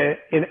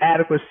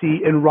inadequacy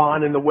in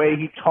Ron and the way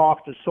he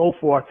talked and so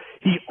forth,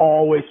 he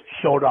always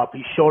showed up.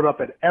 He showed up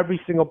at every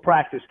single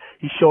practice.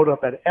 He showed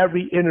up at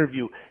every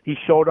interview. He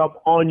showed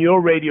up on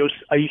your radios.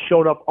 He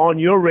showed up on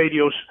your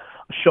radio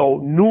show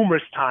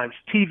numerous times,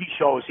 TV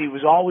shows. He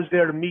was always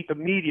there to meet the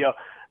media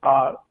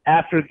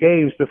after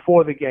games,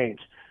 before the games.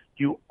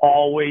 You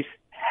always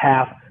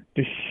have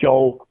to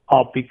show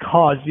up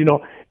because,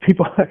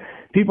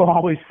 people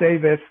always say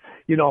this,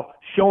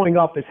 showing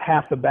up is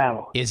half the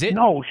battle. Is it?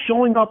 No,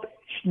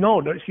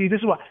 No, see, this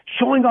is what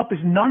showing up is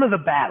none of the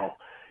battle.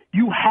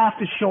 You have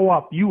to show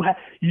up. You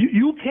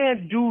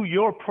can't do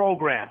your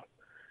program.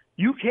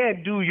 You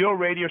can't do your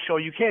radio show.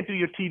 You can't do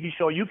your TV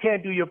show. You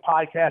can't do your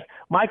podcast.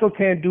 Michael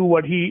can't do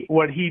what he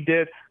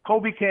did.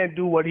 Kobe can't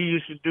do what he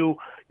used to do.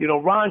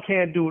 Ron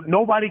can't do.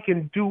 Nobody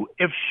can do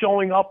if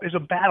showing up is a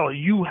battle.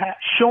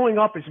 Showing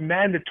up is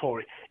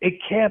mandatory. It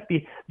can't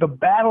be. The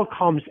battle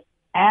comes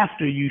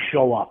after you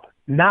show up,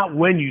 not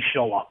when you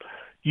show up.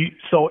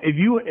 So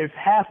if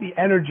half the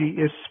energy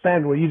is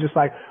spent where you're just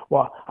like,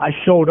 well, I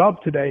showed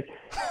up today,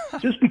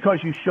 just because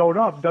you showed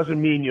up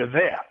doesn't mean you're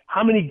there.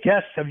 How many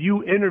guests have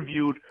you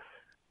interviewed,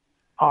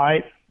 all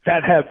right,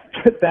 that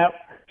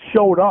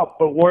showed up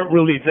but weren't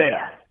really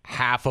there?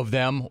 Half of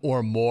them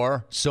or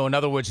more. So in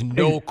other words,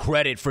 no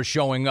credit for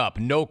showing up,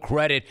 no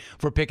credit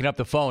for picking up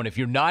the phone. If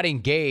you're not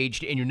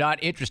engaged and you're not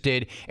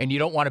interested and you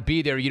don't want to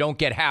be there, you don't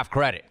get half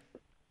credit.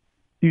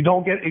 You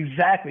don't get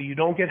half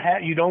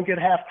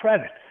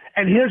credit.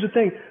 And here's the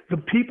thing, the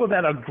people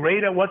that are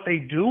great at what they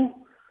do,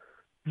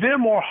 they're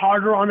more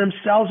harder on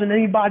themselves than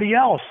anybody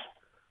else.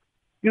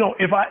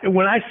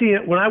 When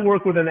I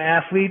work with an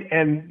athlete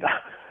and,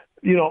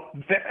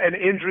 an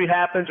injury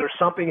happens or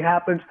something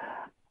happens,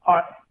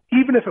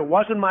 even if it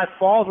wasn't my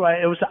fault,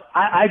 right,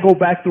 I go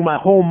back through my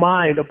whole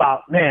mind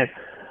about, man,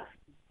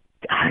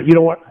 you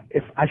know what,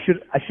 if I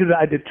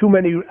did too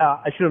many,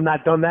 I should have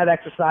not done that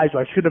exercise, or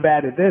I should have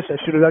added this, I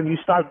should have done, you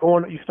start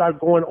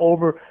going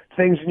over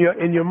things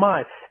in your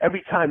mind.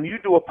 Every time you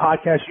do a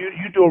podcast,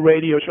 you do a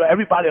radio show,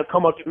 everybody will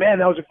come up to you, man,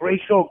 that was a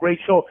great show,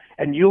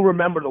 and you'll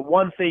remember the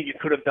one thing you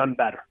could have done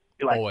better.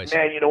 You're like, always.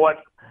 Man, you know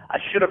what, I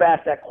should have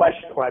asked that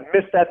question, or I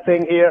missed that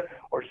thing here,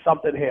 or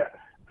something here.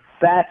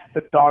 That's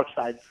the dark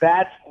side.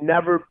 That's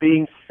never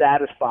being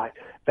satisfied.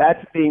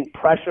 That's being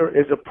pressure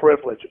is a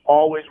privilege,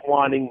 always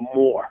wanting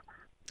more.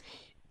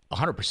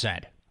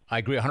 100%. I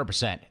agree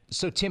 100%.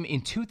 So, Tim,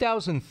 in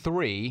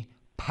 2003,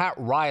 Pat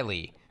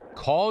Riley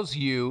calls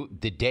you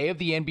the day of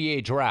the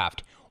NBA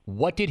draft.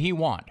 What did he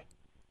want?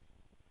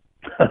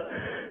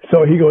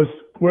 So he goes,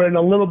 we're in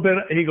a little bit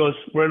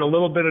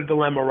of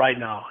dilemma right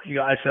now.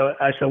 I said,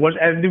 what?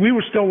 And we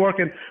were still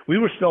working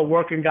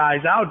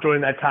guys out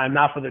during that time,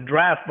 not for the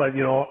draft, but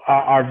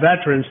our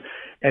veterans.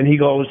 And he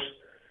goes,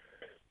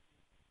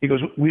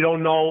 we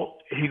don't know.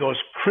 He goes,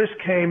 Chris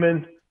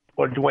Kaman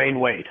or Dwayne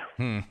Wade.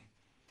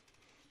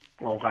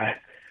 Okay.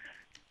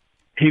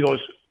 He goes,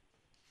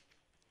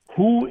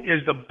 who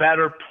is the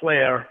better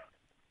player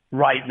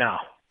right now?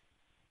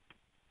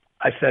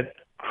 I said,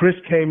 Chris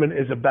Kaman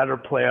is a better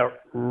player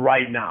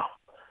right now.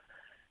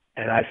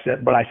 And I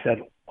said,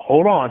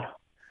 hold on.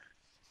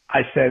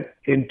 I said,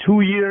 in 2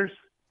 years,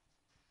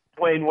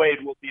 Dwayne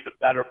Wade will be the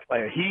better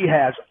player. He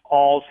has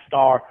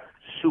all-star,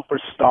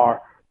 superstar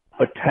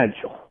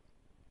potential.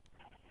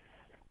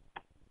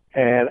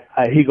 And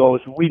he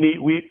goes, we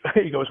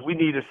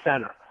need a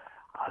center.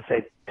 I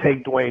said,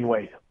 take Dwayne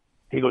Wade.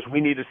 He goes,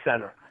 we need a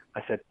center.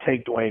 I said,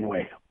 take Dwayne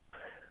Wade.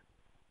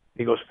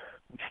 He goes,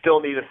 we still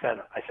need a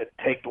center. I said,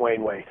 take Dwayne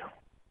Wade.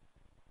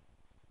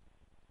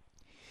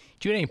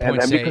 Do you at any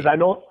point and say, because I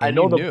know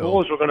the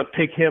Bulls were going to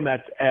pick him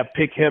at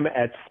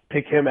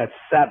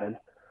 7,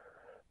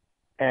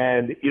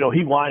 and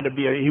he wanted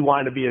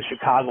to be a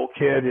Chicago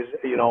kid.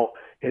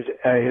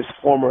 His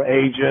former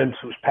agent,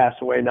 who's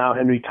passed away now,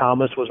 Henry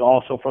Thomas, was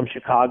also from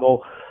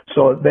Chicago.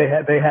 So they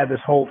had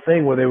this whole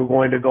thing where they were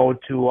going to go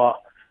to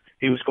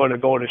he was going to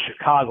go to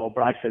Chicago.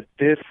 But I said,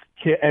 this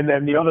kid, and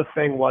then the other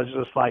thing was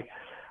just like,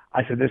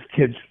 I said, this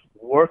kid's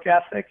work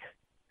ethic.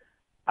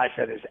 I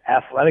said his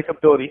athletic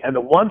ability. And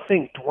the one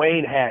thing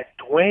Dwayne had,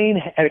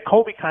 and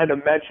Kobe kind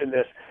of mentioned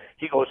this,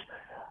 he goes,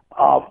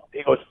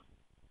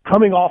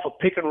 coming off a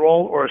pick and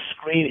roll or a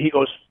screen, he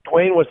goes,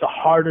 Dwayne was the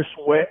hardest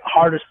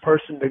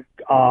person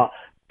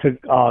to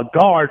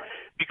guard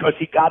because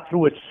he got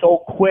through it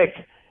so quick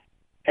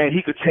and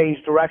he could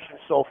change direction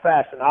so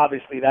fast. And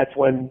obviously that's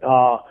when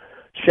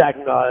Shaq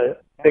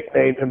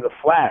nicknamed him the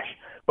Flash.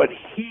 But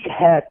he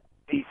had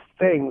these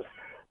things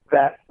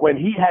that when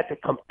he had to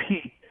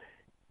compete,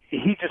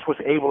 he just was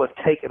able to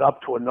take it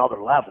up to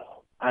another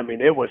level. I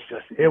mean, it was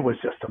just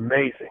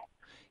amazing.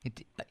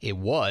 It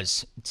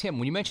was. Tim,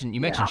 when you mentioned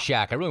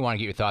Shaq, I really want to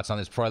get your thoughts on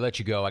this before I let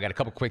you go. I got a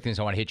couple quick things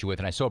I want to hit you with,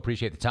 and I so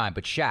appreciate the time.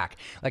 But Shaq,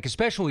 like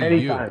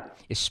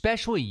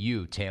especially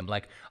you, Tim,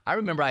 like I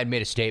remember I had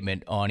made a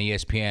statement on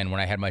ESPN when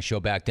I had my show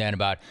back then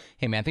about,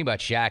 hey man, the thing about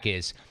Shaq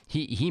is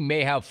he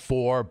may have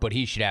 4, but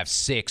he should have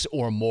 6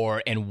 or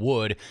more and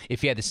would if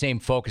he had the same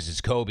focus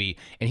as Kobe.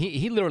 And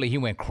he literally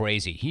went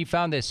crazy. He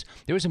found this.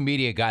 There was a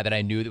media guy that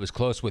I knew that was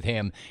close with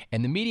him,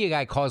 and the media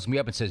guy calls me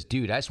up and says,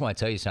 dude, I just want to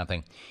tell you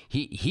something.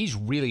 He's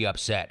really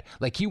upset.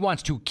 Like he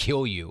wants to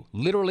kill you,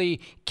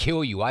 literally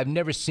kill you. I've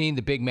never seen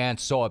the big man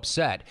so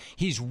upset.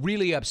 He's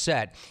really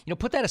upset.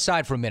 Put that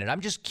aside for a minute.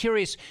 I'm just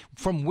curious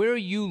from where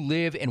you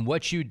live and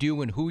what you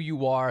do and who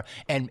you are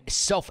and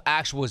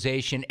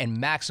self-actualization and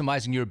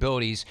maximizing your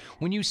abilities.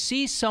 When you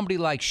see somebody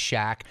like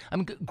Shaq,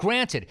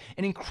 granted,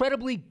 an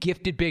incredibly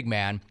gifted big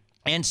man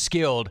and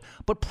skilled,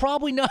 but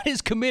probably not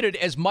as committed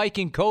as Mike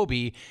and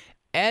Kobe.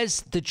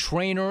 As the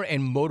trainer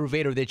and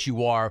motivator that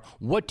you are,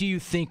 what do you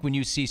think when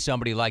you see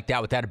somebody like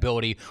that with that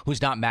ability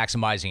who's not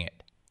maximizing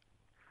it?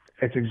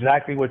 It's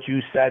exactly what you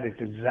said. It's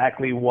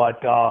exactly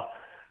what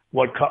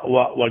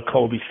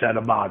Kobe said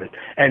about it.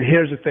 And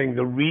here's the thing: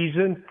 the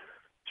reason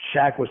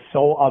Shaq was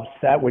so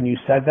upset when you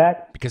said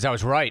that, because I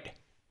was right.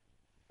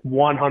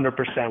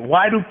 100%.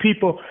 Why do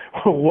people,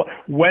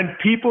 when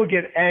people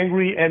get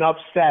angry and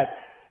upset,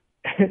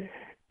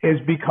 is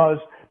because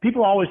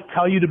people always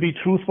tell you to be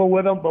truthful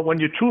with them, but when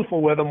you're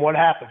truthful with them, what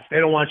happens? They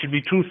don't want you to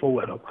be truthful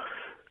with them.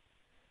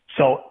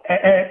 So,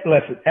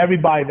 listen,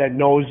 everybody that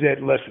knows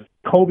it, listen,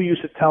 Kobe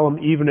used to tell him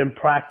even in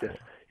practice,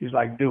 he's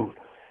like, dude,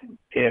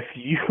 if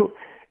you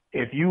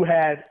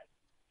had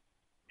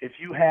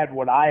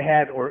what I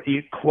had or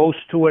close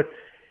to it,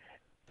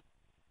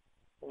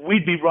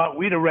 we'd have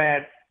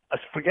ran.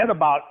 Forget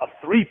about a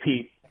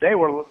three-peat. They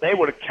would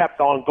have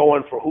kept on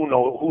going for who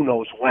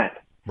knows when.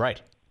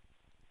 Right.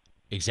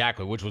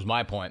 Exactly, which was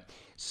my point.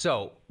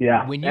 So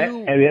yeah, when you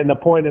and the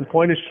point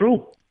is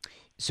true.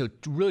 So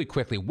really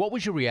quickly, what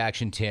was your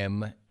reaction,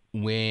 Tim,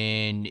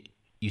 when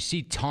you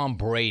see Tom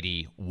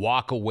Brady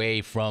walk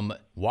away from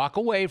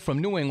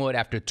New England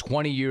after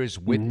 20 years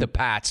with the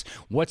Pats?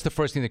 What's the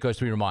first thing that goes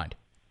through your mind?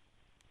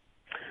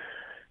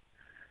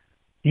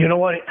 You know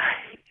what?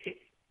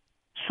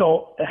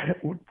 So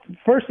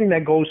first thing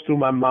that goes through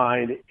my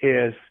mind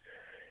is,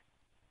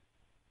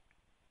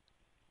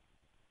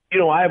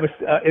 I have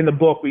in the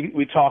book,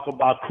 we talk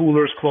about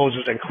coolers,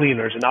 closers, and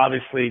cleaners. And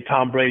obviously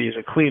Tom Brady is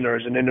a cleaner,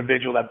 is an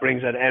individual that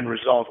brings that end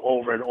result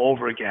over and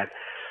over again.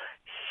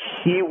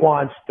 He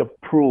wants to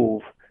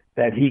prove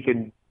that he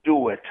can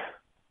do it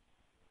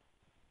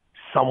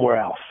somewhere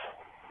else.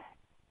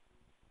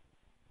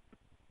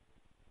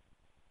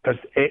 Because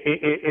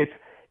it's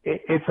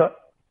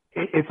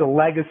a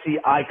legacy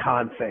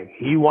icon thing.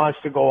 He wants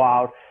to go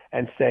out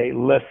and say,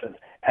 listen,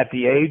 at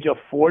the age of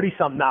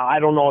 40-something, now I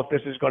don't know if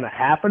this is going to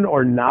happen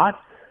or not,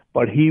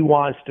 but he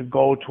wants to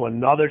go to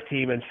another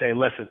team and say,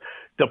 listen,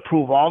 to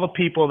prove all the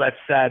people that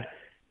said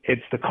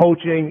it's the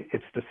coaching,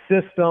 it's the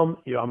system,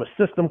 I'm a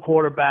system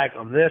quarterback,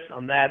 I'm this,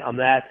 I'm that, I'm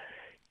that.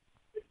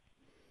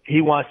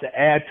 He wants to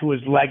add to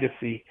his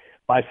legacy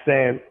by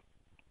saying,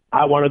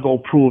 I want to go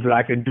prove that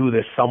I can do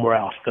this somewhere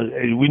else. Because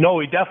we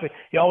know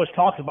he always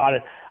talks about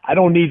it. I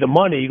don't need the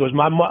money. He goes,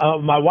 my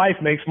wife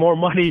makes more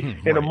money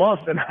in a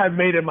month than I've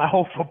made in my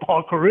whole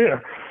football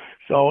career.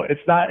 So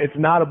it's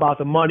not about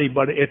the money,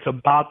 but it's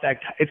about that.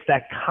 It's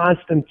that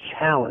constant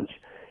challenge.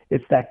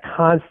 It's that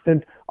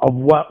constant of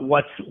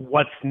what's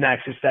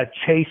next. It's that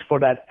chase for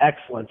that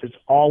excellence. It's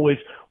always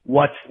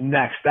what's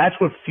next. That's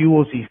what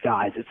fuels these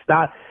guys. It's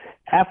not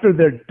after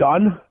they're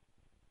done.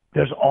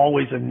 There's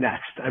always a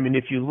next. I mean,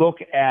 if you look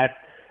at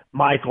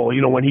Michael,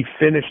 when he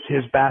finished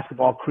his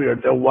basketball career,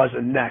 there was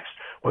a next.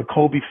 When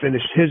Kobe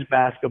finished his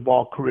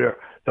basketball career,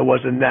 there was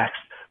a next.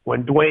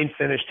 When Dwayne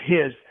finished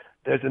his,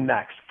 there's a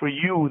next. For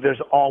you,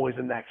 there's always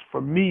a next. For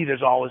me,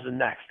 there's always a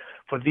next.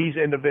 For these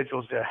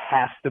individuals, there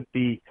has to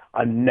be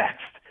a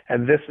next.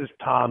 and this is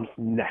Tom's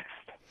next.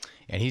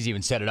 And he's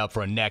even set it up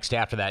for a next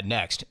after that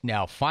next.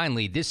 Now,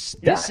 finally, this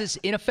is,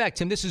 in effect,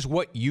 Tim, this is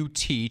what you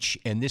teach,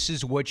 and this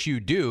is what you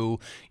do.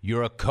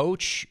 You're a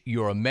coach,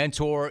 you're a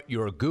mentor,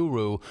 you're a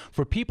guru.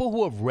 For people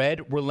who have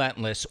read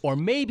Relentless, or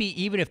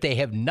maybe even if they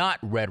have not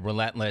read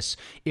Relentless,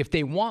 if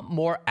they want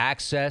more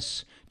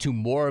access to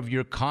more of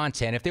your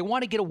content, if they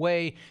want to get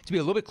away to be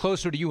a little bit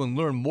closer to you and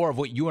learn more of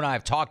what you and I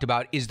have talked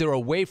about, is there a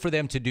way for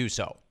them to do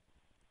so?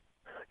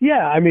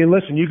 Yeah, I mean,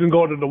 listen, you can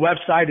go to the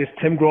website. It's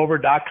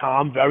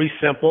timgrover.com. Very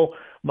simple.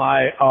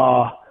 My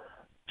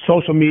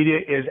social media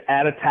is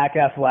 @Attack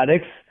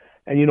Athletics,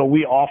 and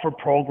we offer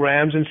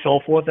programs and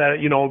so forth that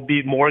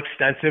be more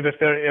extensive if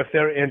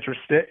they're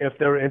interested.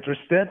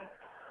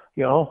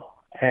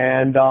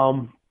 And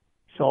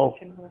so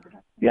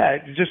yeah,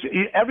 just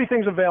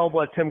everything's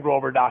available at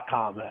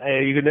timgrover.com.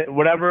 You can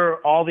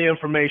all the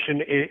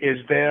information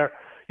is there.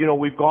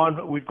 We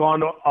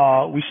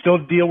still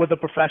deal with the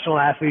professional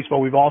athletes, but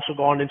we've also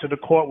gone into the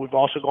court. We've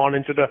also gone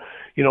into the,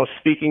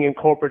 speaking and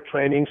corporate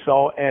training,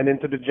 and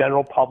into the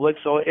general public.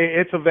 So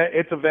it's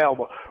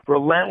available.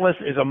 Relentless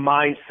is a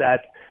mindset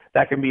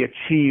that can be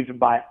achieved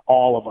by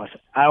all of us.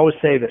 I always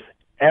say this,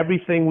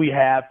 everything we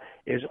have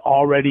is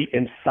already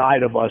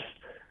inside of us.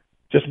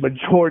 Just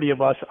majority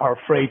of us are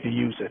afraid to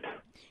use it.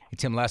 Hey,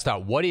 Tim, last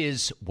thought. What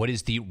is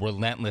the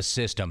Relentless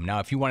system? Now,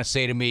 if you want to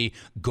say to me,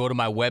 go to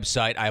my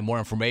website, I have more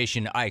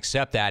information, I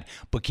accept that.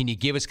 But can you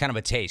give us kind of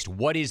a taste?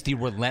 What is the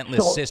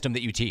Relentless system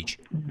that you teach?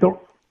 The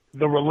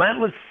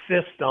Relentless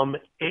system,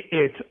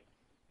 it's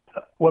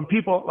when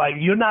people,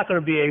 you're not going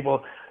to be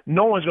able,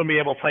 no one's going to be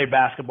able to play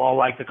basketball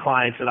like the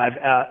clients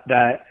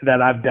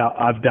that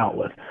I've dealt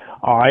with.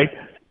 All right.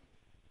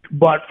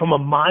 But from a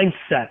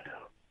mindset,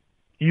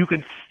 you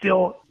can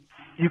still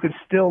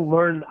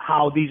learn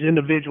how these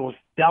individuals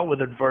dealt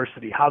with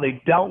adversity, how they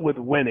dealt with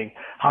winning,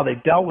 how they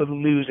dealt with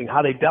losing,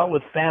 how they dealt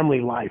with family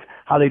life,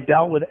 how they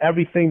dealt with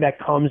everything that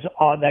comes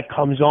on, that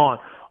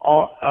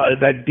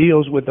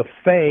deals with the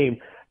fame,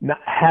 not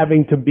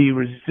having to be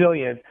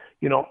resilient.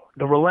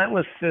 The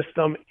Relentless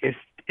system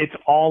it's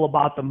all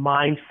about the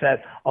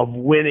mindset of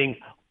winning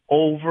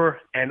over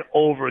and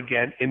over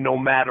again in no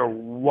matter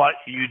what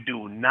you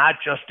do, not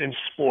just in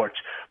sports,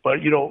 but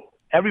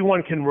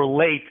everyone can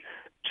relate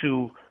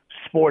to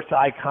sports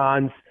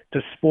icons,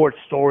 to sports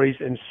stories,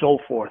 and so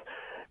forth.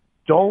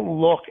 Don't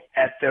look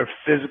at their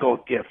physical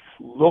gifts.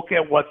 Look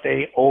at what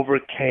they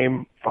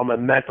overcame from a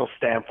mental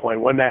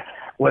standpoint. When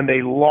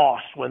they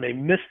lost, when they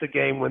missed the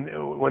game,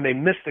 when they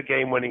missed the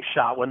game-winning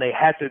shot, when they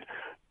had to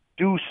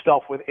do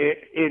stuff with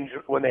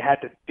when they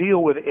had to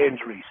deal with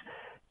injuries.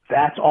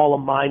 That's all a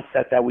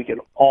mindset that we can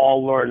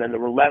all learn, and the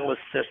Relentless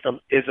system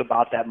is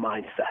about that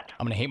mindset.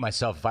 I'm going to hate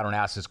myself if I don't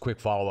ask this quick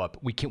follow-up.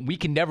 We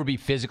can never be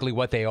physically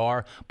what they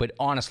are, but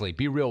honestly,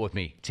 be real with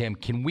me, Tim.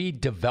 Can we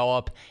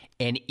develop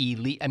an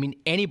elite,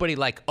 anybody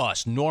like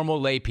us,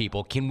 normal lay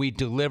people, can we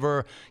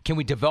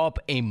develop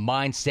a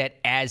mindset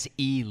as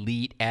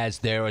elite as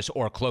theirs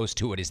or close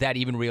to it? Is that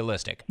even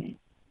realistic?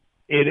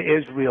 It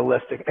is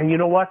realistic. And you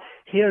know what?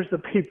 Here's the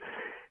people.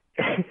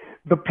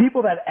 The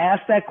people that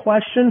ask that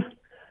question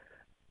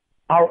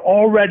are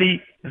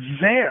already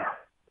there.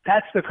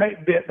 That's the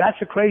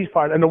crazy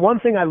part. And the one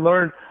thing I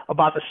learned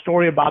about the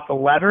story about the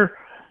letter,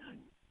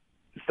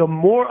 the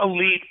more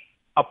elite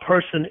a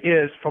person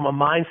is from a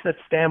mindset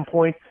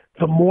standpoint,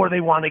 the more they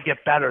want to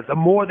get better, the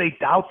more they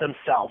doubt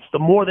themselves, the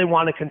more they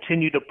want to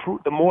continue to prove.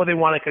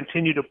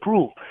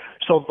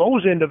 So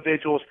those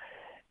individuals,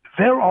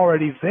 they're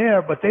already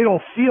there, but they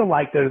don't feel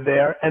like they're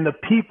there. And the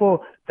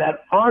people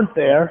that aren't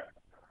there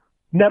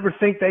never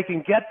think they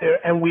can get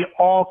there, and we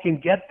all can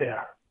get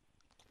there.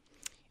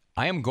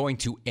 I am going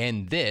to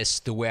end this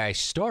the way I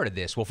started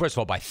this. Well, first of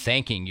all, by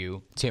thanking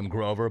you, Tim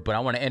Grover, but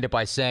I want to end it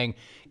by saying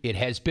it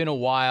has been a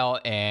while,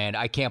 and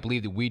I can't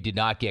believe that we did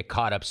not get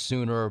caught up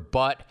sooner,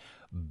 but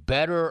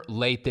better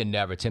late than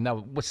never, Tim.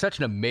 That was such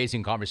an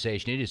amazing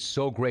conversation. It is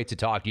so great to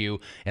talk to you,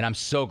 and I'm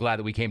so glad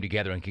that we came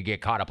together and could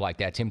get caught up like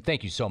that. Tim,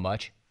 thank you so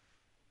much.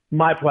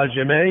 My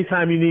pleasure, man.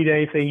 Anytime you need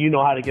anything, you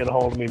know how to get a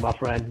hold of me, my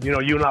friend. You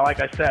and I, like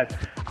I said,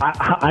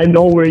 I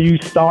know where you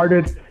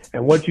started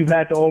and what you've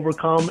had to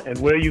overcome and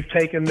where you've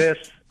taken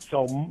this.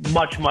 So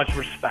much, much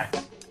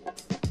respect.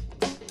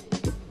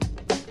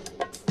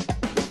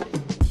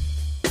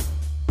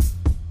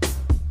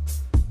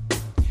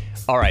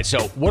 All right,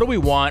 so what do we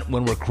want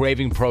when we're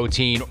craving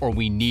protein or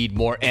we need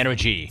more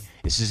energy?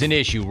 This is an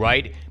issue,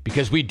 right?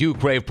 Because we do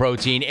crave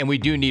protein and we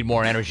do need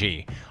more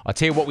energy. I'll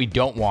tell you what we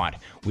don't want.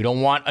 We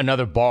don't want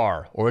another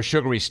bar or a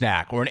sugary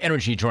snack or an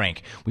energy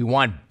drink. We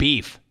want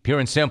beef, pure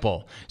and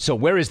simple. So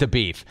where is the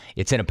beef?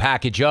 It's in a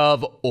package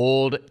of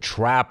Old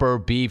Trapper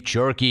beef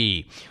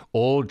jerky.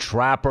 Old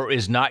Trapper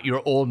is not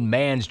your old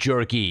man's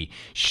jerky.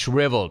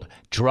 Shriveled,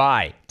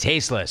 dry,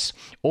 tasteless.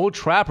 Old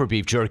Trapper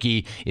beef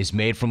jerky is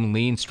made from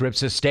lean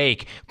strips of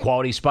steak,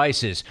 quality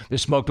spices. They're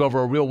smoked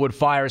over a real wood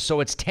fire, so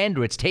it's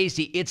tender, it's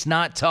tasty, it's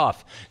not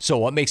tough. So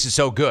what makes it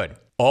so good?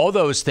 All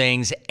those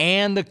things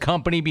and the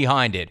company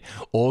behind it.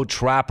 Old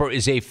Trapper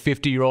is a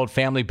 50-year-old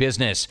family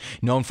business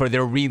known for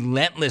their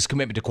relentless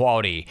commitment to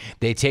quality.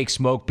 They take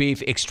smoked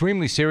beef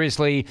extremely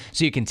seriously,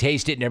 so you can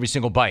taste it in every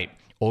single bite.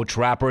 Old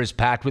Trapper is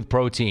packed with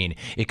protein.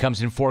 It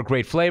comes in 4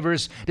 great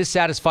flavors to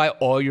satisfy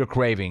all your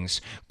cravings.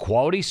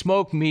 Quality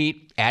smoked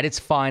meat at its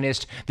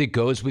finest that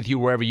goes with you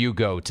wherever you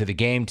go, to the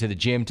game, to the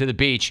gym, to the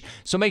beach.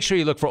 So make sure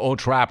you look for Old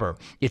Trapper.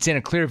 It's in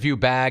a clear view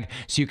bag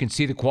so you can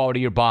see the quality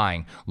you're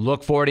buying.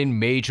 Look for it in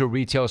major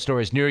retail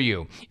stores near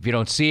you. If you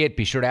don't see it,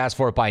 be sure to ask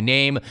for it by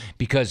name,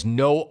 because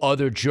no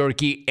other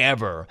jerky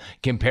ever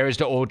compares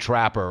to Old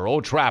Trapper.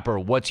 Old Trapper,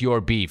 what's your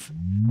beef?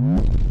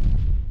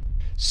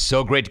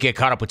 So great to get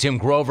caught up with Tim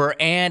Grover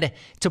and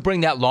to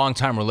bring that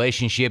long-time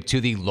relationship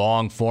to the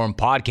long-form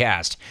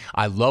podcast.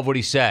 I love what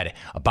he said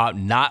about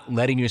not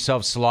letting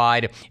yourself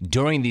slide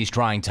during these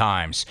trying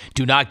times.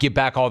 Do not give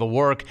back all the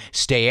work.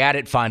 Stay at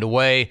it. Find a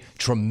way.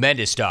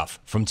 Tremendous stuff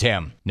from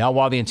Tim. Now,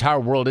 while the entire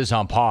world is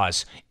on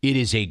pause, it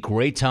is a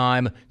great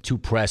time to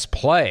press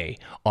play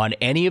on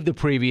any of the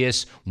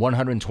previous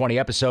 120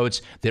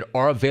 episodes that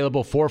are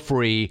available for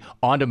free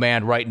on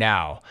demand right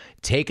now.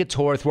 Take a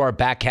tour through our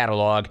back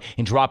catalog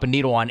and drop a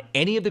needle on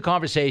any of the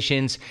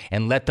conversations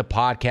and let the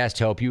podcast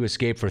help you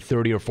escape for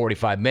 30 or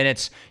 45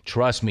 minutes.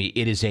 Trust me,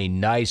 it is a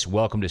nice,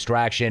 welcome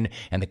distraction,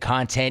 and the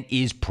content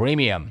is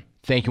premium.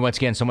 Thank you once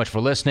again so much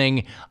for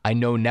listening. I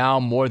know now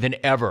more than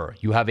ever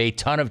you have a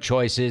ton of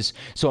choices,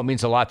 so it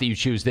means a lot that you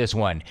choose this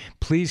one.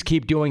 Please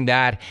keep doing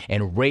that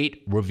and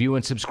rate, review,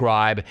 and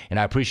subscribe, and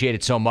I appreciate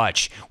it so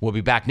much. We'll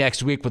be back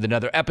next week with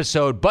another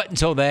episode, but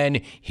until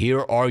then,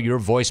 here are your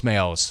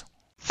voicemails.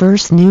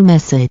 First new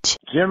message.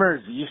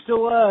 Jimmers, you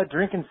still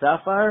drinking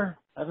Sapphire?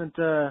 I haven't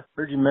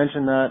heard you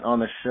mention that on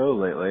the show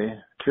lately.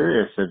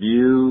 Curious, have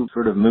you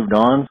sort of moved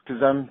on?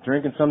 Because I'm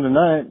drinking some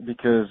tonight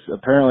because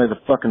apparently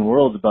the fucking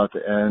world's about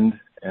to end,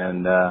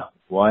 and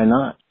why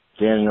not?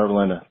 Danny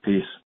Orlinda,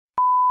 peace.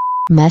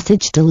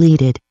 Message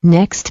deleted.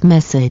 Next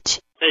message.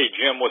 Hey,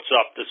 Jim, what's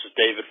up? This is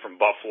David from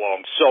Buffalo.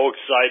 I'm so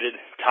excited.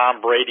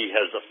 Tom Brady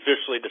has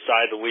officially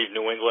decided to leave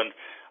New England.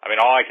 I mean,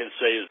 all I can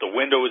say is the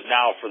window is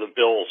now for the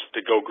Bills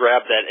to go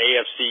grab that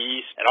AFC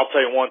East. And I'll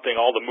tell you one thing,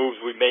 all the moves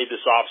we made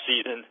this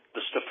offseason,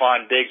 the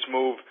Stephon Diggs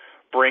move,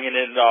 bringing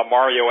in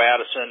Mario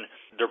Addison,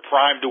 they're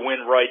primed to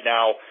win right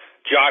now.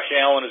 Josh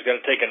Allen is going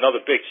to take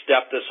another big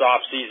step this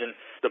offseason.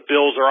 The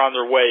Bills are on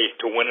their way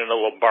to winning a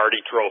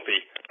Lombardi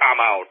trophy.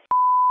 I'm out.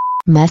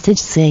 Message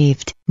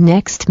saved.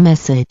 Next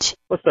message.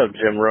 What's up,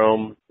 Jim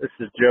Rome? This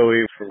is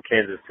Joey from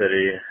Kansas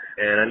City,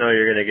 and I know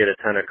you're going to get a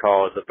ton of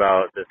calls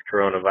about this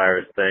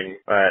coronavirus thing,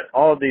 but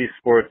all these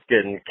sports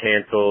getting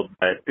canceled,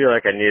 I feel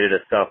like I needed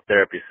a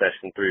self-therapy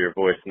session through your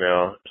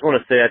voicemail. I just want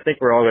to say I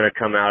think we're all going to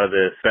come out of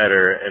this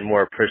better and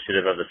more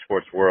appreciative of the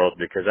sports world,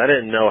 because I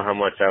didn't know how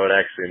much I would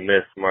actually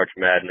miss March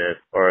Madness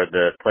or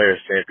the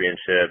Players'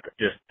 Championship.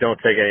 Just don't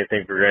take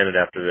anything for granted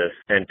after this.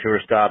 And tour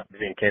stop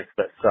being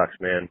canceled, that sucks,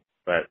 man.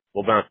 But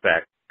we'll bounce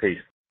back.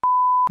 Peace.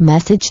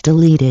 Message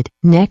deleted.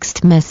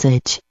 Next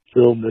message.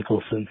 Phil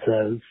Mickelson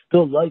says,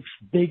 Phil likes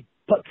big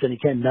putts and he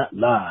cannot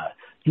lie.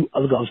 You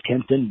other guys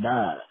can't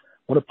deny.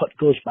 When a putt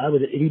goes by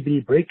with an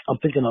itty-bitty break, I'm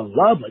thinking of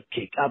lava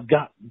cake. I've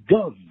got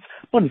guns.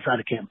 But inside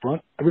a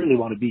campfront, I really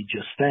want to be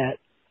just that.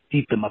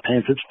 Deep in my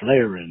pants, it's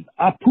flaring.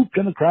 I pooped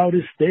and the crowd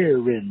is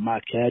staring.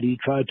 My caddy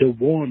tried to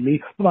warn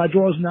me, but my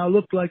drawers now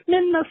look like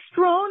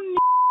minestrone.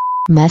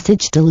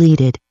 Message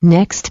deleted.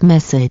 Next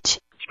message.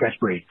 Scratch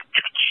break.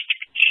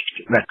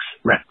 Rex,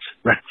 Rex,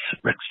 Rex,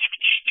 Rex,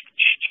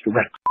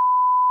 Rex.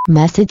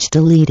 Message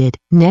deleted.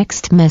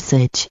 Next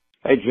message.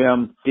 Hey,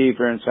 Jim. Steve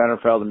here in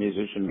Centerville, the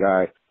musician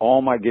guy.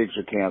 All my gigs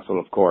are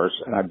canceled, of course,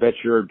 and I bet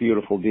your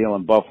beautiful deal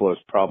in Buffalo is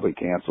probably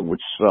canceled,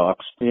 which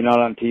sucks. You're not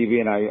on TV,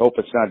 and I hope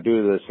it's not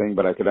due to this thing,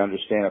 but I could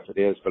understand if it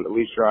is, but at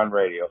least you're on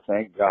radio.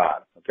 Thank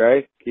God.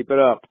 Okay? Keep it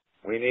up.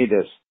 We need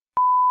this.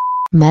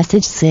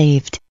 Message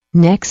saved.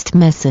 Next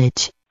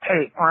message.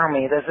 Hey,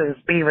 Romy, this is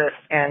Beavis,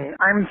 and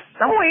I'm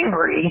so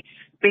angry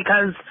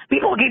because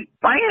people keep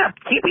buying up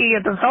TP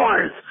at the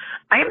stores.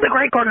 I am the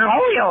great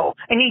Cornholio.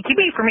 I need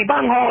TP for me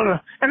bunghole,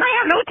 and I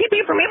have no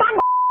TP for me bunghole.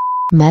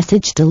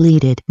 Message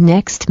deleted.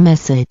 Next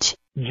message.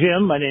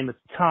 Jim, my name is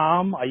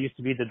Tom. I used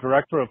to be the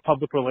director of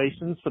public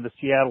relations for the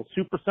Seattle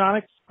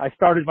Supersonics. I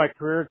started my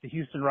career at the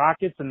Houston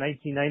Rockets in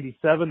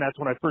 1997. That's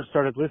when I first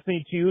started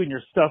listening to you, and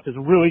your stuff is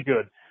really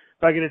good.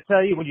 But I got to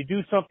tell you, when you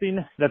do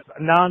something that's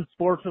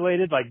non-sports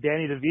related, like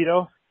Danny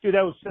DeVito, dude,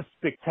 that was just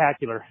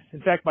spectacular.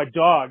 In fact, my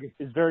dog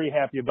is very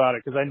happy about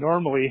it because I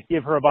normally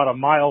give her about a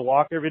mile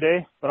walk every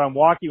day, but I'm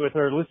walking with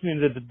her listening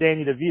to the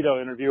Danny DeVito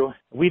interview.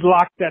 We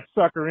locked that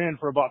sucker in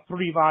for about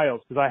 3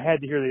 miles because I had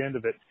to hear the end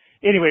of it.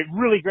 Anyway,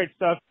 really great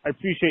stuff. I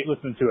appreciate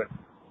listening to it.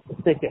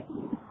 Take care.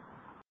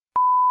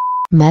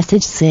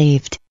 Message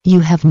saved. You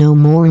have no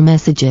more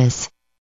messages.